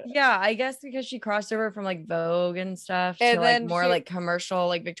Illustrated. Yeah, I guess because she crossed over from like Vogue and stuff and to like more like commercial,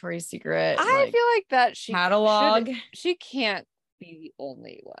 like Victoria's Secret. I feel like that catalog. She can't be the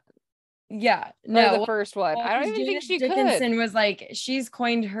only one. Yeah, no, the first one. I don't even think she Dickinson was like, she's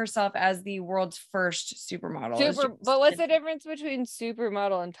coined herself as the world's first supermodel. But what's the difference between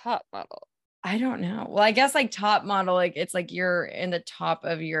supermodel and top model? I don't know. Well, I guess like top model, like it's like you're in the top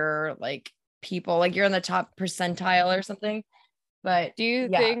of your like people, like you're in the top percentile or something. But do you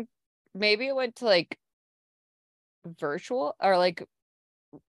think maybe it went to like virtual or like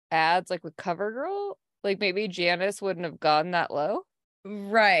ads like with CoverGirl? Like maybe Janice wouldn't have gone that low?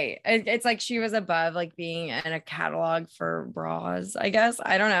 Right. It's like she was above like being in a catalog for bras, I guess.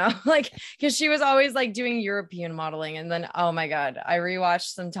 I don't know. Like, because she was always like doing European modeling. And then, oh my God, I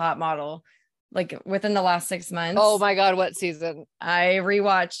rewatched some Top Model like within the last 6 months. Oh my God, what season? I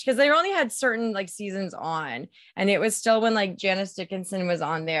rewatched because they only had certain like seasons on. And it was still when like Janice Dickinson was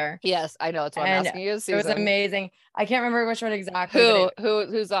on there. Yes, I know. It's what I'm asking you. It was amazing. I can't remember which one exactly.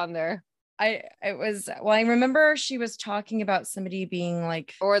 Who's on there? I remember she was talking about somebody being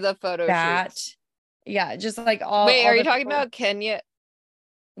like, or the photo shoots. Yeah, just like all. Wait, are you talking about Kenya?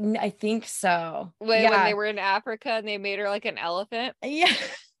 I think so. When they were in Africa and they made her like an elephant. Yeah.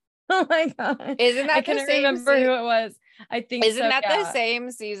 Oh my God. Isn't that I can't remember who it was. I think isn't that the same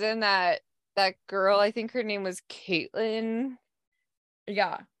season that girl? I think her name was Caitlin.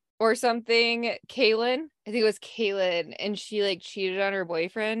 Yeah. Or something. Kaylin. I think it was Kaylin, and she like cheated on her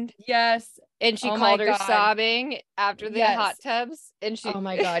boyfriend. Yes. And she called her sobbing after the hot tubs. And she, oh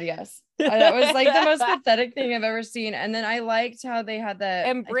my God, yes. That was like the most pathetic thing I've ever seen. And then I liked how they had that.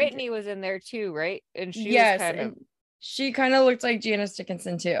 And Brittany was in there too, right? And she she kind of looked like Janice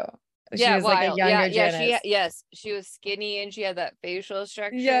Dickinson too. She was like a younger Janice. She was skinny and she had that facial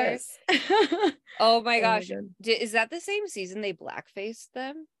structure. Yes. Oh my gosh. Is that the same season they blackfaced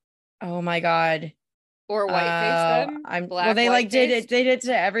them? Oh my God. Or whiteface them? They did it. They did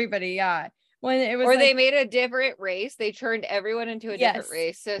to everybody. Yeah. When it was, they made a different race. They turned everyone into a different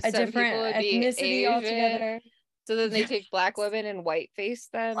race. So some people would be ethnicity altogether. So then they take black women and whiteface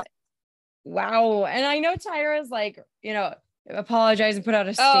them. Wow. And I know Tyra's like, apologize and put out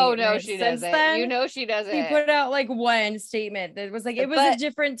a statement. Oh no, she doesn't. Then, she doesn't. He put out like one statement that was like, it was a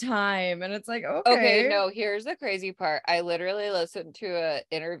different time. And it's like, okay. No, here's the crazy part. I literally listened to an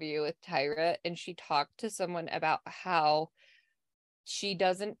interview with Tyra, and she talked to someone about how she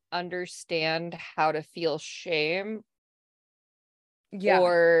doesn't understand how to feel shame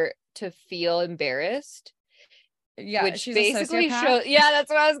or to feel embarrassed. Yeah, which she's a basically sociopath. shows, yeah, that's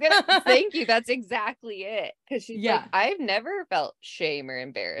what I was gonna thank you. That's exactly it. Because she's Yeah. like, I've never felt shame or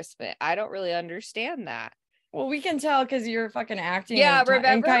embarrassment. I don't really understand that. Well, we can tell because you're fucking acting Yeah, and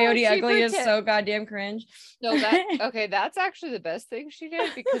remember when Coyote she Ugly is so goddamn cringe. No, that okay, that's actually the best thing she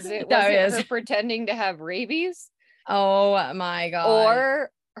did, because it That wasn't is. her pretending to have rabies Oh my God.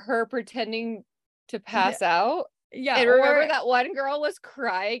 or her pretending to pass out. Yeah. And remember or that one girl was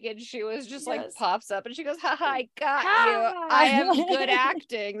crying and she was just like Yes. pops up and she goes, haha, I got you. Ha! I am good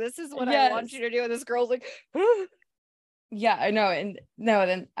acting. This is what I want Yes. you to do. And this girl's like, Yeah, I know. And no,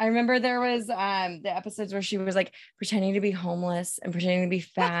 then I remember there was the episodes where she was like pretending to be homeless and pretending to be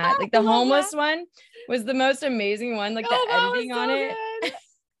fat. Like the I love homeless that. one was the most amazing one. Like the Oh, that was editing on so it. good.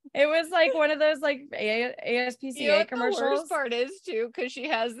 It was like one of those like ASPCA You know what the commercials. worst part is too, because she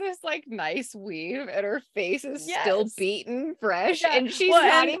has this like nice weave and her face is still Yes. beaten fresh, Yeah. and she's Well,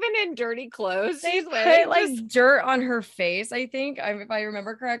 not and even in dirty clothes. they She's put wearing like just dirt on her face. I think if I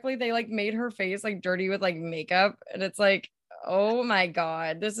remember correctly, they like made her face like dirty with like makeup, and it's like, oh my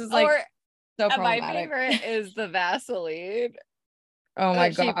God, this is like or so my problematic. favorite is the Vaseline Oh my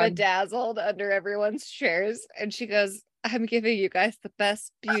that she God. bedazzled under everyone's chairs, and she goes, I'm giving you guys the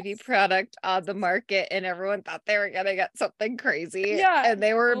best beauty product on the market, and everyone thought they were gonna get something crazy. Yeah. And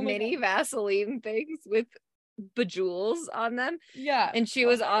they were Oh my mini God. Vaseline things with bejewels on them. Yeah. And she Oh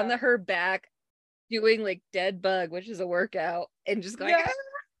was my on God. her back doing like dead bug, which is a workout, and just going, Yeah.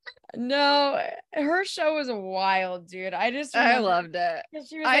 No, her show was wild, dude. I just I remember loved it. because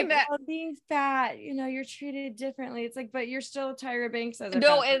she was I like, met well, being fat, you're treated differently. It's like, but you're still Tyra Banks as a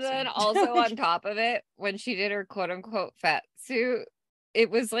no, fat and person. then also on top of it, when she did her quote unquote fat suit, it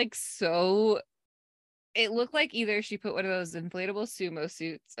was like so it looked like either she put one of those inflatable sumo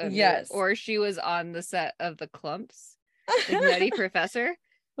suits under, Yes. or she was on the set of The Clumps, like Nutty Professor.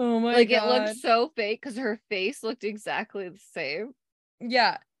 Oh my Like God. it looked so fake because her face looked exactly the same.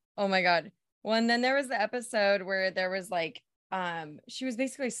 Yeah. Oh my God. Well, and then there was the episode where there was like, she was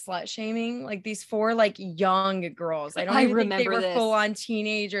basically slut shaming like these four like young girls. I don't even think they remember were this. full on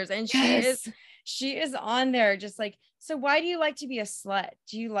teenagers. And Yes. she is on there just like, so why do you like to be a slut?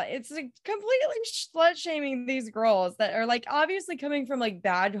 Do you like, it's like completely slut shaming these girls that are like obviously coming from like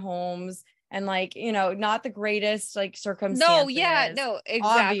bad homes and like, not the greatest like circumstances. No, yeah, no,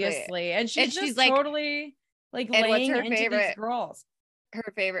 exactly. Obviously. And she's just like totally like and what's laying her into favorite these girls.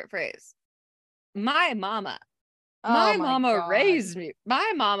 her favorite phrase? My mama. Oh My my mama God. raised me.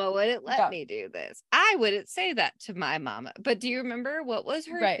 My mama wouldn't let Yeah. me do this. I wouldn't say that to my mama. But do you remember what was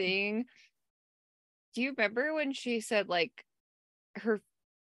her Right. thing? Do you remember when she said like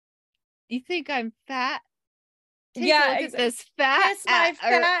you think I'm fat? Take a look at this fat Kiss my ass.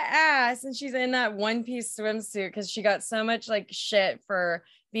 fat ass. And she's in that one-piece swimsuit because she got so much like shit for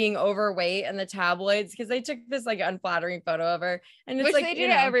being overweight in the tabloids because they took this like unflattering photo of her. And it's Which like, they do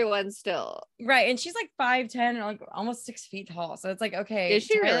to everyone still. Right. And she's like 5'10" and like almost 6 feet tall. So it's like, okay. Is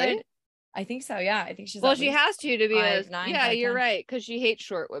she really? I think so. Yeah. I think she's Well, she has to be 5'9", yeah, 5'10". you're right, because she hates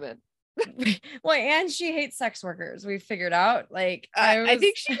short women. Well, and she hates sex workers. We figured out. Like I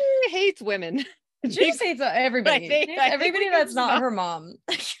think she hates women. She just hates everybody. Everybody that's not her mom.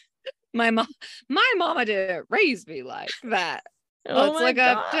 My mama didn't raise me like that. Oh Let's my look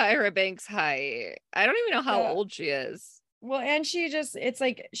up God. Tyra Banks' height. I don't even know how old she is. Well, and it's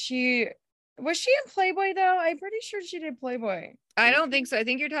like was she in Playboy though? I'm pretty sure she did Playboy. I don't think so. I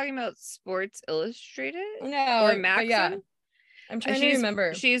think you're talking about Sports Illustrated. No, or Maxim. Yeah. I'm trying to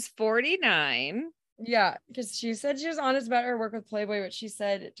remember. She's 49. Yeah, because she said she was honest about her work with Playboy, but she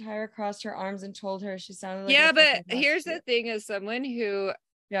said Tyra crossed her arms and told her she sounded like but here's the thing: as someone who,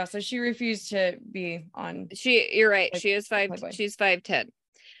 so she refused to be on. You're right. Like, she is she's 5'10".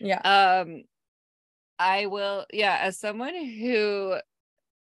 Yeah. I will. Yeah, as someone who,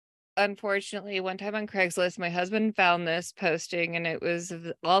 unfortunately, one time on Craigslist, my husband found this posting, and it was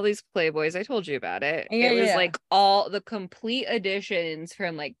all these Playboys. I told you about it. It was like all the complete editions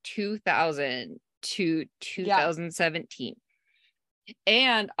from like 2000 to 2017.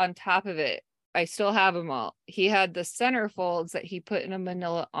 And on top of it, I still have them all. He had the centerfolds that he put in a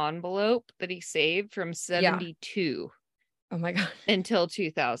manila envelope that he saved from 72. Oh my God. Until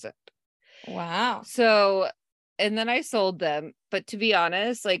 2000. Wow. So, and then I sold them. But to be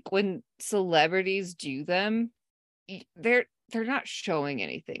honest, like when celebrities do them, they're not showing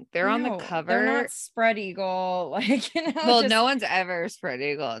anything. They're on the cover. They're not spread eagle. Like, well, no one's ever spread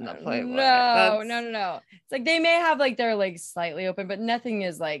eagle in the Playboy. No. It's like they may have like their legs slightly open, but nothing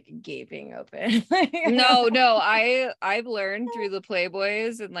is like gaping open. No. I've learned through the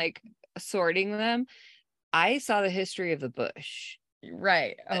Playboys and like sorting them. I saw the history of the bush.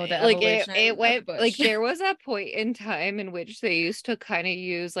 Right. Oh, the Like evolution it of went the like bush. there was a point in time in which they used to kind of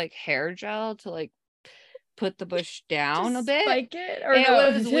use like hair gel to like put the bush down a Just bit. spike it or It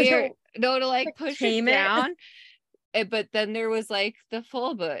no? was weird. No, to like Like push it tame it. down. But then there was like the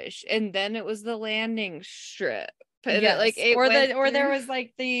full bush, and then it was the landing strip. And like Yes. it went Or there through. was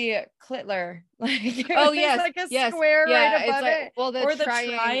like the clitler. Like Oh there's yes, like a yes, square right yeah. It's above like, it. well, the Or the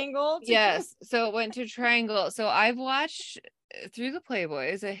triangle. triangle too. Yes, so it went to triangle. So I've watched through the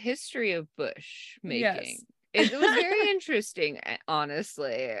Playboys a history of bush Yes. making. It was very interesting,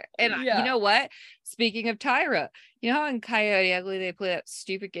 honestly. And you Yeah. know what? Speaking of Tyra, you know how in Coyote Ugly they play that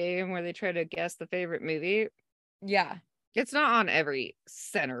stupid game where they try to guess the favorite movie? Yeah. It's not on every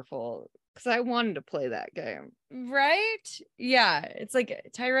centerfold because I wanted to play that game. Right? Yeah. It's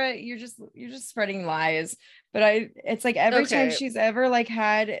like Tyra, you're just spreading lies. But it's like every time Okay. she's ever like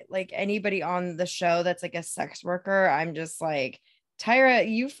had like anybody on the show that's like a sex worker, I'm just like, Tyra,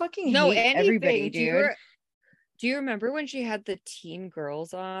 you fucking No, hate everybody, anything. dude. Do you remember when she had the teen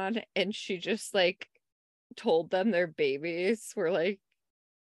girls on and she just like told them their babies were like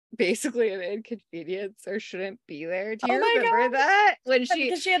basically an inconvenience or shouldn't be there? Do Oh you my remember God. that?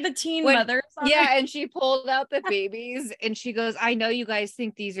 Because she had the teen When mothers on yeah, there. and she pulled out the babies and she goes, I know you guys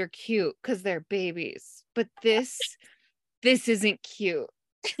think these are cute because they're babies, but this isn't cute.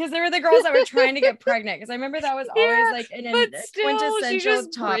 Because they were the girls that were trying to get pregnant. Because I remember that was always Yeah, like but a still, she quintessential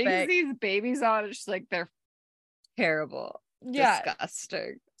just brings topic. these babies on. And she's like, they're terrible, Yeah.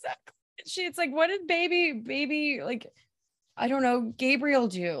 disgusting. It's like, what did baby like, I don't know, Gabriel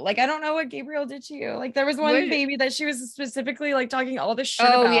do? Like, I don't know what Gabriel did to you. Like, there was one What? baby that she was specifically like talking all this shit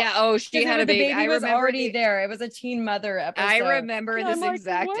Oh about. yeah. Oh, she had a The baby. baby was already there. It was a teen mother I episode. remember And this I'm like,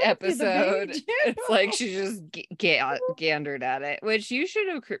 exact what did the baby episode. do? It's like she just gandered at it, which you should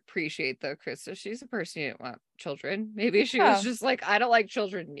appreciate though, Krista. She's a person who didn't want children. Maybe she was Yeah. just like, I don't like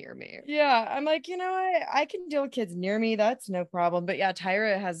children near me. Yeah, I'm like, you know what? I can deal with kids near me. That's no problem. But yeah,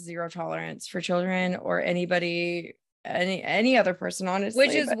 Tyra has zero tolerance for children or anybody, any other person, honestly.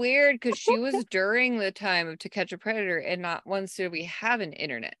 Which is But weird because she was during the time of To Catch a Predator, and not once did we have an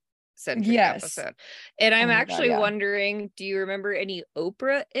internet centric yes. episode. And I'm Oh my God, actually yeah. wondering, do you remember any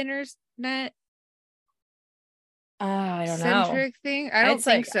Oprah internet I don't know. centric thing? I don't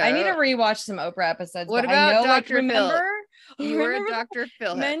think so. I need to rewatch some Oprah episodes. What but about I know, Dr. Phil? remember? You were a Remember Dr.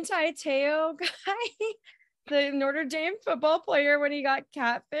 Phil. Mentai Teo guy, the Notre Dame football player when he got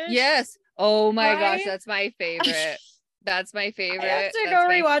catfish. Yes. Oh my gosh, Right? that's my favorite. That's my favorite. I have to That's go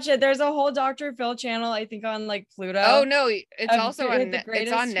rewatch it. There's a whole Dr. Phil channel, I think, on like Pluto. Oh no, it's also on the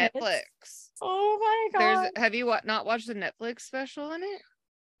it's on greatest hits. Netflix. Oh my God. Have you not watched the Netflix special on it?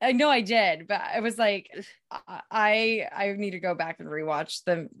 I know I did, but it was like I need to go back and rewatch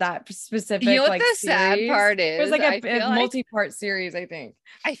that specific. You know what like the sad series. part is? It was like I a feel like multi-part series, I think.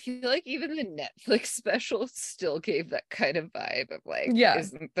 I feel like even the Netflix special still gave that kind of vibe of like, Yeah.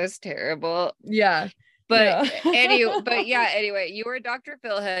 isn't this terrible? Yeah. But Yeah. anyway, you were Dr.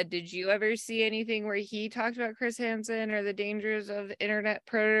 Philhead. Did you ever see anything where he talked about Chris Hansen or the dangers of internet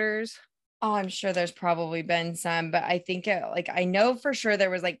predators? Oh, I'm sure there's probably been some, but I think like I know for sure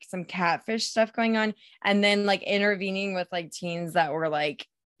there was like some catfish stuff going on, and then like intervening with like teens that were like,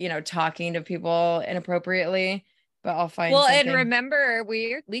 you know, talking to people inappropriately. But I'll find something. And remember,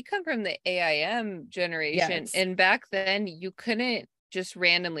 we come from the AIM generation, Yes. and back then you couldn't just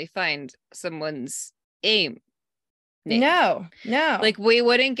randomly find someone's AIM name. No. Like we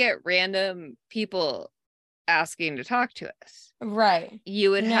wouldn't get random people asking to talk to us. Right. You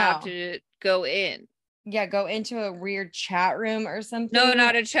would have to go in. Yeah, go into a weird chat room or something. No,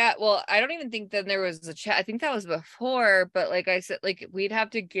 not a chat. Well, I don't even think then there was a chat. I think that was before, but like I said, like we'd have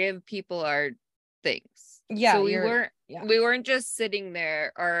to give people our things. Yeah. So we weren't just sitting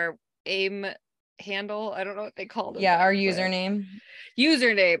there. Our AIM handle, I don't know what they called it. Yeah, our username.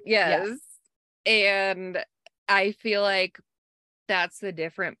 Yes. Yeah. And I feel like that's the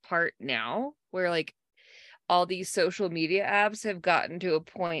different part now where like all these social media apps have gotten to a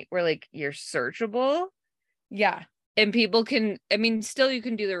point where like you're searchable. Yeah. And people can, I mean, still you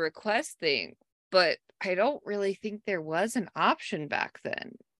can do the request thing, but I don't really think there was an option back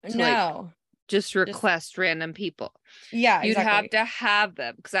then. No. Just request random people. Yeah, You'd have to have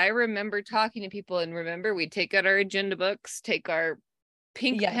them. Because I remember talking to people, and remember we'd take out our agenda books, take our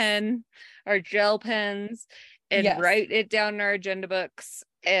pink pen, our gel pens, and write it down in our agenda books.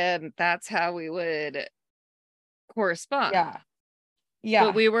 And that's how we would correspond. Yeah.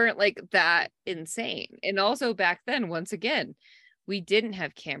 But we weren't like that insane. And also back then, once again, we didn't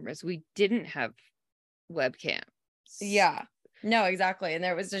have cameras. We didn't have webcams. Yeah. No, exactly. And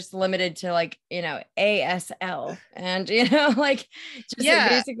there was just limited to like, ASL and, like just Yeah.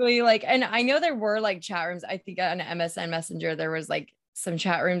 basically like, and I know there were like chat rooms. I think on MSN Messenger, there was like some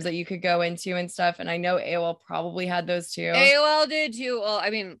chat rooms that you could go into and stuff. And I know AOL probably had those too. AOL did too. Well, I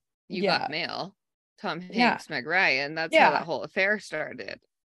mean, you Yeah. got mail. Tom Yeah. Hanks, Meg Ryan. That's how Yeah. that whole affair started.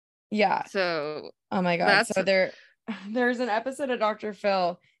 Yeah. So Oh my God. that's So there's an episode of Dr.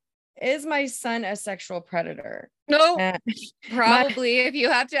 Phil. Is my son a sexual predator? no, And probably if you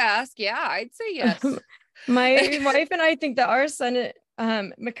have to ask, yeah, I'd say yes. my wife and I think that our son,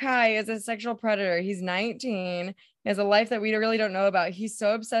 Makai, is a sexual predator. He's 19. He has a life that we really don't know about. He's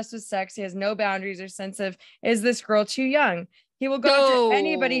so obsessed with sex. He has no boundaries or sense of, is this girl too young? He will go after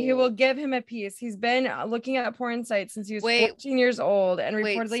anybody who will give him a piece. He's been looking at porn sites since he was 14 years old and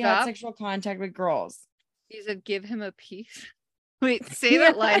reportedly had sexual contact with girls. He said, give him a piece. Wait, say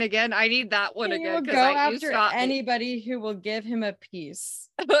that line again. I need that one again. He will go after anybody who will give him a piece.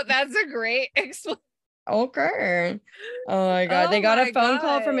 That's a great explanation. Okay. Oh my God. They got a phone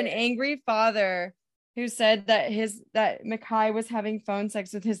call from an angry father who said that Makai was having phone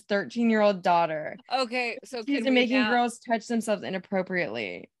sex with his 13-year-old daughter. Okay, so he's making girls touch themselves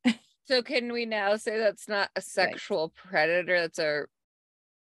inappropriately. So can we now say that's not a sexual predator? That's a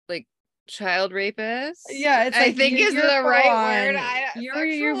like child rapist? Yeah, it's I think is the right word.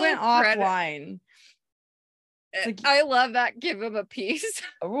 You went offline. Like, I love that. Give him a piece.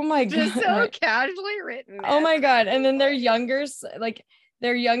 Oh my God. Just so casually written. Oh my God. And then their younger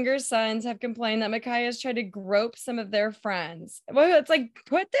sons have complained that Makai has tried to grope some of their friends. Well, it's like,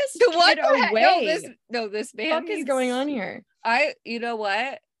 put this kid away. This man. What is going on here? You know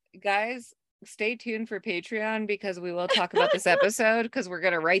what, guys? Stay tuned for Patreon because we will talk about this episode because we're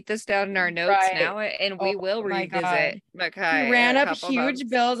going to write this down in our notes now and we will revisit Makai. He ran up huge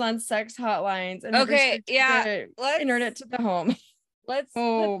bills on sex hotlines and internet to the home. Let's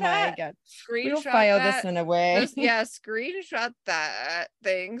my God. We'll file this in a way. Screenshot that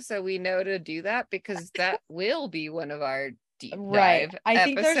thing so we know to do that because that will be one of our deep dive I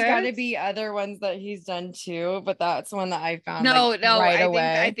think there's got to be other ones that he's done too, but that's one that I found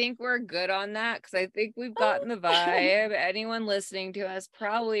I think we're good on that because I think we've gotten the vibe. Anyone listening to us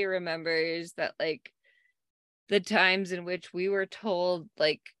probably remembers that like the times in which we were told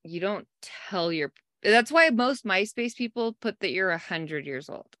like you don't tell your. That's why most MySpace people put that you're 100 years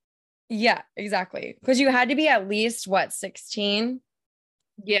old. Yeah, exactly. Because you had to be at least 16.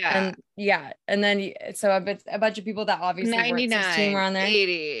 Yeah. And then so a bunch of people that obviously weren't 16 were on there.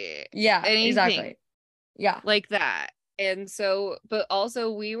 80. Yeah, anything. Exactly. Yeah. Like that. And so, but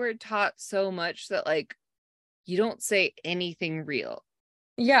also we were taught so much that like you don't say anything real.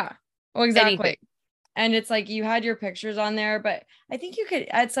 Yeah. Well, exactly. Anything. And it's like you had your pictures on there, but I think you could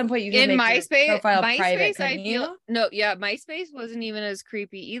at some point you could in make MySpace your profile private. MySpace wasn't even as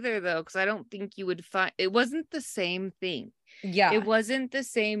creepy either though, because I don't think you would find it wasn't the same thing. Yeah, it wasn't the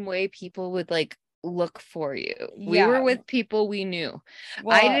same way people would like look for you. We were with people we knew.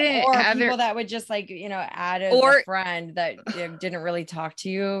 I didn't have people that would just like add as a friend that didn't really talk to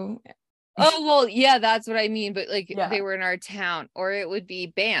you. Oh well, yeah, that's what I mean. But like they were in our town, or it would be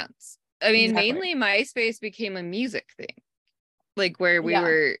bands. I mean, mainly MySpace became a music thing, like where we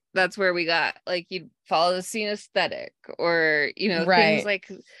were. That's where we got like you'd follow the scene aesthetic, or things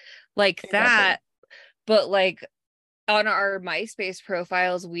like that. But like on our MySpace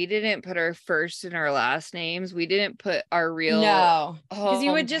profiles, we didn't put our first and our last names. We didn't put our real because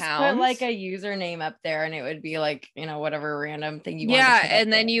you would just put like a username up there, and it would be like whatever random thing you want.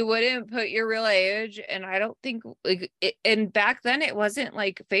 And then you wouldn't put your real age. And I don't think like and back then it wasn't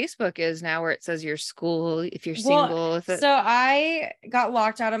like Facebook is now, where it says your school if you're single with it. So I got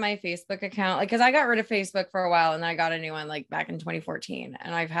locked out of my Facebook account, like because I got rid of Facebook for a while, and then I got a new one like back in 2014,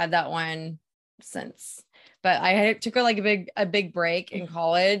 and I've had that one since. But I took a big break in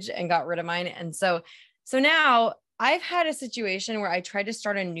college and got rid of mine. And so now I've had a situation where I tried to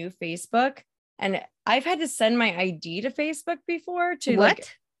start a new Facebook, and I've had to send my ID to Facebook before to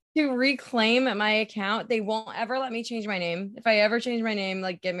to reclaim my account. They won't ever let me change my name. If I ever change my name,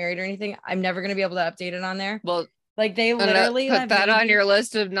 like get married or anything, I'm never going to be able to update it on there. Well, like they literally put that on your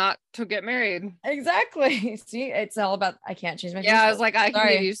list of not to get married. Exactly. See, it's all about I can't change my. Yeah, Facebook. I was like, I can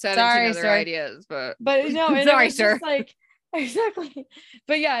give you 17 other ideas, but no, sorry, sir. Like exactly.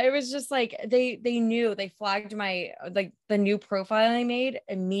 But yeah, it was just like they knew, they flagged my like the new profile I made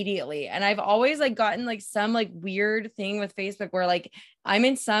immediately, and I've always like gotten like some like weird thing with Facebook where like I'm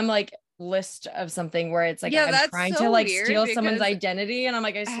in some like list of something where it's like I'm trying to like steal someone's identity, and I'm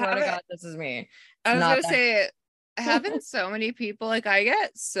like, I swear to God, this is me. I was gonna say having so many people, like I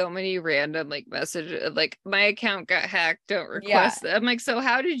get so many random like messages, like my account got hacked, don't request that. I'm like, so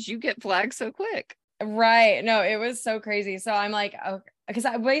how did you get flagged so quick? Right. No, it was so crazy. So I'm like, oh, because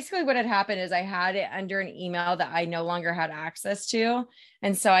basically what had happened is I had it under an email that I no longer had access to.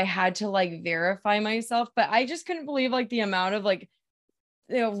 And so I had to like verify myself, but I just couldn't believe like the amount of like,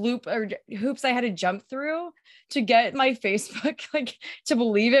 loop or hoops I had to jump through to get my Facebook, like to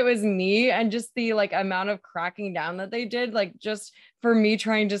believe it was me, and just the like amount of cracking down that they did, like just for me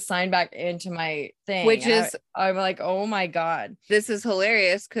trying to sign back into my thing. Which is, I'm like, oh my God. This is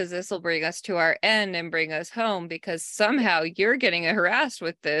hilarious because this will bring us to our end and bring us home, because somehow you're getting harassed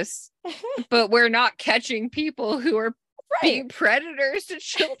with this, but we're not catching people who are being predators to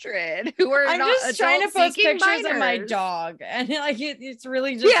children who are I'm not just trying to post pictures minors. of my dog, and like it's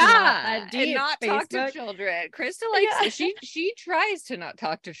really just not that deep. And not Facebook. talk to children. Krista likes she tries to not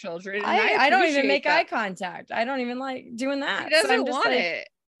talk to children. And I don't even make eye contact. I don't even like doing that. She doesn't so I'm just want like, it.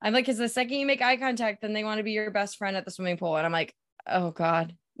 I'm like, because the second you make eye contact, then they want to be your best friend at the swimming pool, and I'm like, oh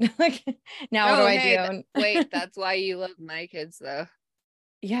God, like now what do I do? Wait, that's why you love my kids, though.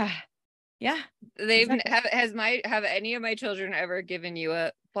 Yeah. They've have any of my children ever given you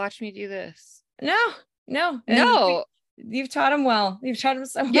a watch me do this? No. You've taught them well. You've taught them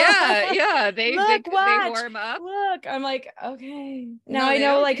so well. Yeah. They warm up. Look, I'm like, okay. Now I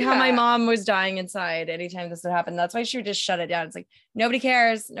know like how my mom was dying inside anytime this would happen. That's why she would just shut it down. It's like, nobody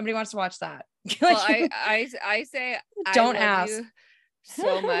cares. Nobody wants to watch that. Well, I say, don't I love ask you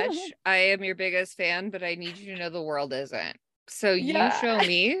so much. I am your biggest fan, but I need you to know the world isn't. So you show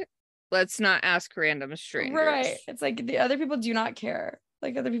me. Let's not ask random strangers. Right. It's like the other people do not care.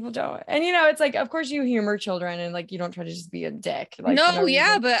 Like other people don't. And it's like, of course you humor children and like you don't try to just be a dick. Like, no,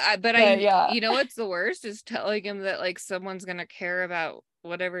 yeah, but yeah. You know what's the worst is telling him that like someone's gonna care about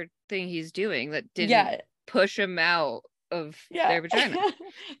whatever thing he's doing that didn't push him out of their vagina.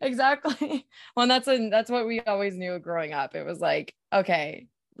 Exactly. Well, and that's what we always knew growing up. It was like, okay,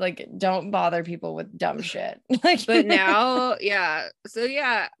 like don't bother people with dumb shit. Like, but now, so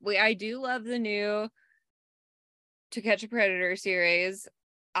I do love the new To Catch a Predator series.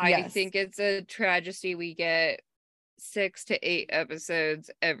 I think it's a tragedy we get 6 to 8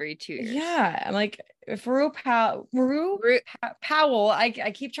 episodes every 2 years. Yeah, I'm like, if Powell,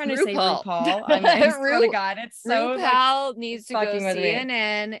 I keep trying to say RuPaul. I swear to God, it's so RuPaul needs to go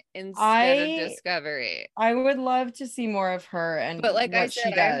CNN instead of Discovery. I would love to see more of her and but like what I said,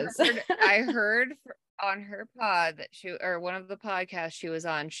 she does. I heard on her pod that one of the podcasts she was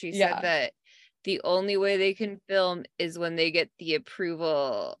on, she said that the only way they can film is when they get the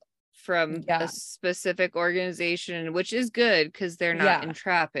approval from a specific organization, which is good because they're not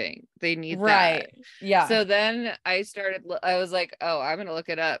entrapping. They need that. Yeah. So then I was like, oh, I'm gonna look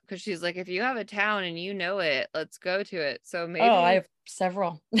it up, because she's like, if you have a town and you know it, let's go to it. So maybe I have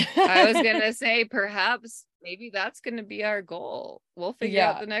several. I was gonna say maybe that's gonna be our goal. We'll figure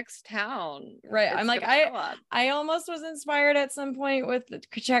out the next town. Right. I'm like, I almost was inspired at some point with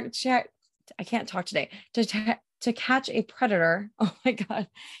I can't talk today. To catch a predator. Oh my God.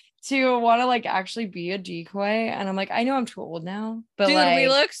 To want to like actually be a decoy, and I'm like, I know I'm too old now, but dude, like, we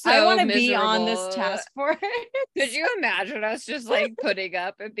look so I want to be on this task force. Could you imagine us just like putting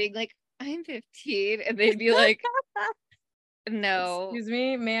up and being like, I'm 15, and they'd be like, no, excuse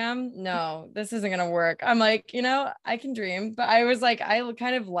me, ma'am, no, this isn't gonna work. I'm like, I can dream, but I was like, I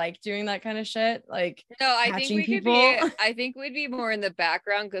kind of like doing that kind of shit, like I think we'd be more in the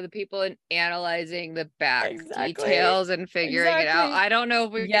background, because the people analyzing the back details and figuring it out. I don't know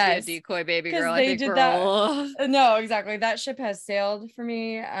if we could be a decoy baby girl. I think we're all... No, exactly, that ship has sailed for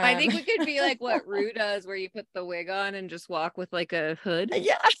me. I think we could be like what Rue does, where you put the wig on and just walk with like a hood.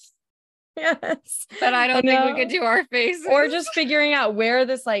 Yes, but I don't think we could do our faces, or just figuring out where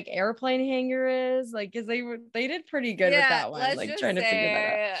this like airplane hangar is, like, because they did pretty good with that one, like trying to figure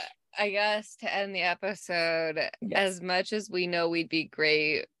that out. I guess to end the episode, as much as we know we'd be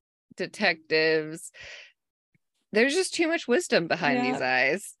great detectives, there's just too much wisdom behind these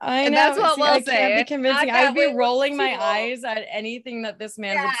eyes. I know. That's what we'll say. Can't be convincing. I would be rolling my eyes at anything that this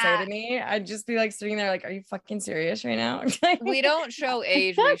man would say to me. I'd just be like sitting there like, are you fucking serious right now? We don't show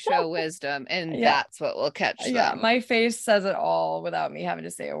age, we show wisdom. And that's what will catch them. Yeah, my face says it all without me having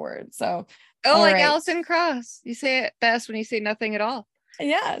to say a word. So Alison Krauss. You say it best when you say nothing at all.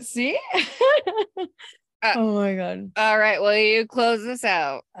 Yeah, see? Oh my God. All right. Well, you close this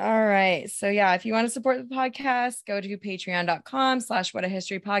out. All right. So if you want to support the podcast, go to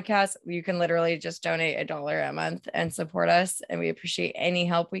patreon.com/whatahistorypodcast. You can literally just donate $1 a month and support us. And we appreciate any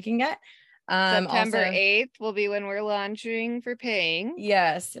help we can get. September Also, 8th will be when we're launching for paying.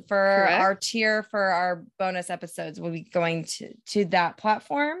 yes, for our tier for our bonus episodes, we'll be going to that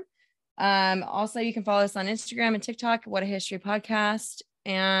platform. Also, you can follow us on Instagram and TikTok, What a History Podcast.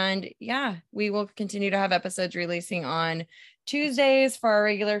 And yeah, we will continue to have episodes releasing on Tuesdays for our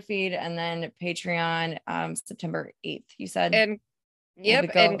regular feed, and then Patreon September 8th, you said. And yep,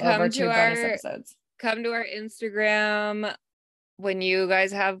 and come to bonus episodes. Come to our Instagram when you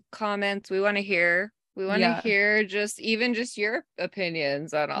guys have comments. We want to hear. We want to hear just your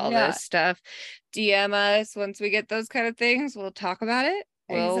opinions on all this stuff. DM us once we get those kind of things. We'll talk about it.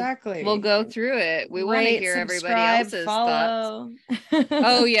 We'll go through it. We want to hear everybody else's thoughts.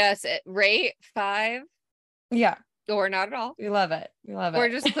 Oh yes, rate 5. Yeah. Or not at all. We love it. Or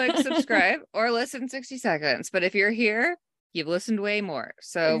just click subscribe or listen 60 seconds. But if you're here, you've listened way more.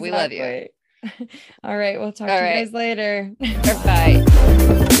 So we love you. All right. We'll talk to you guys later. Bye.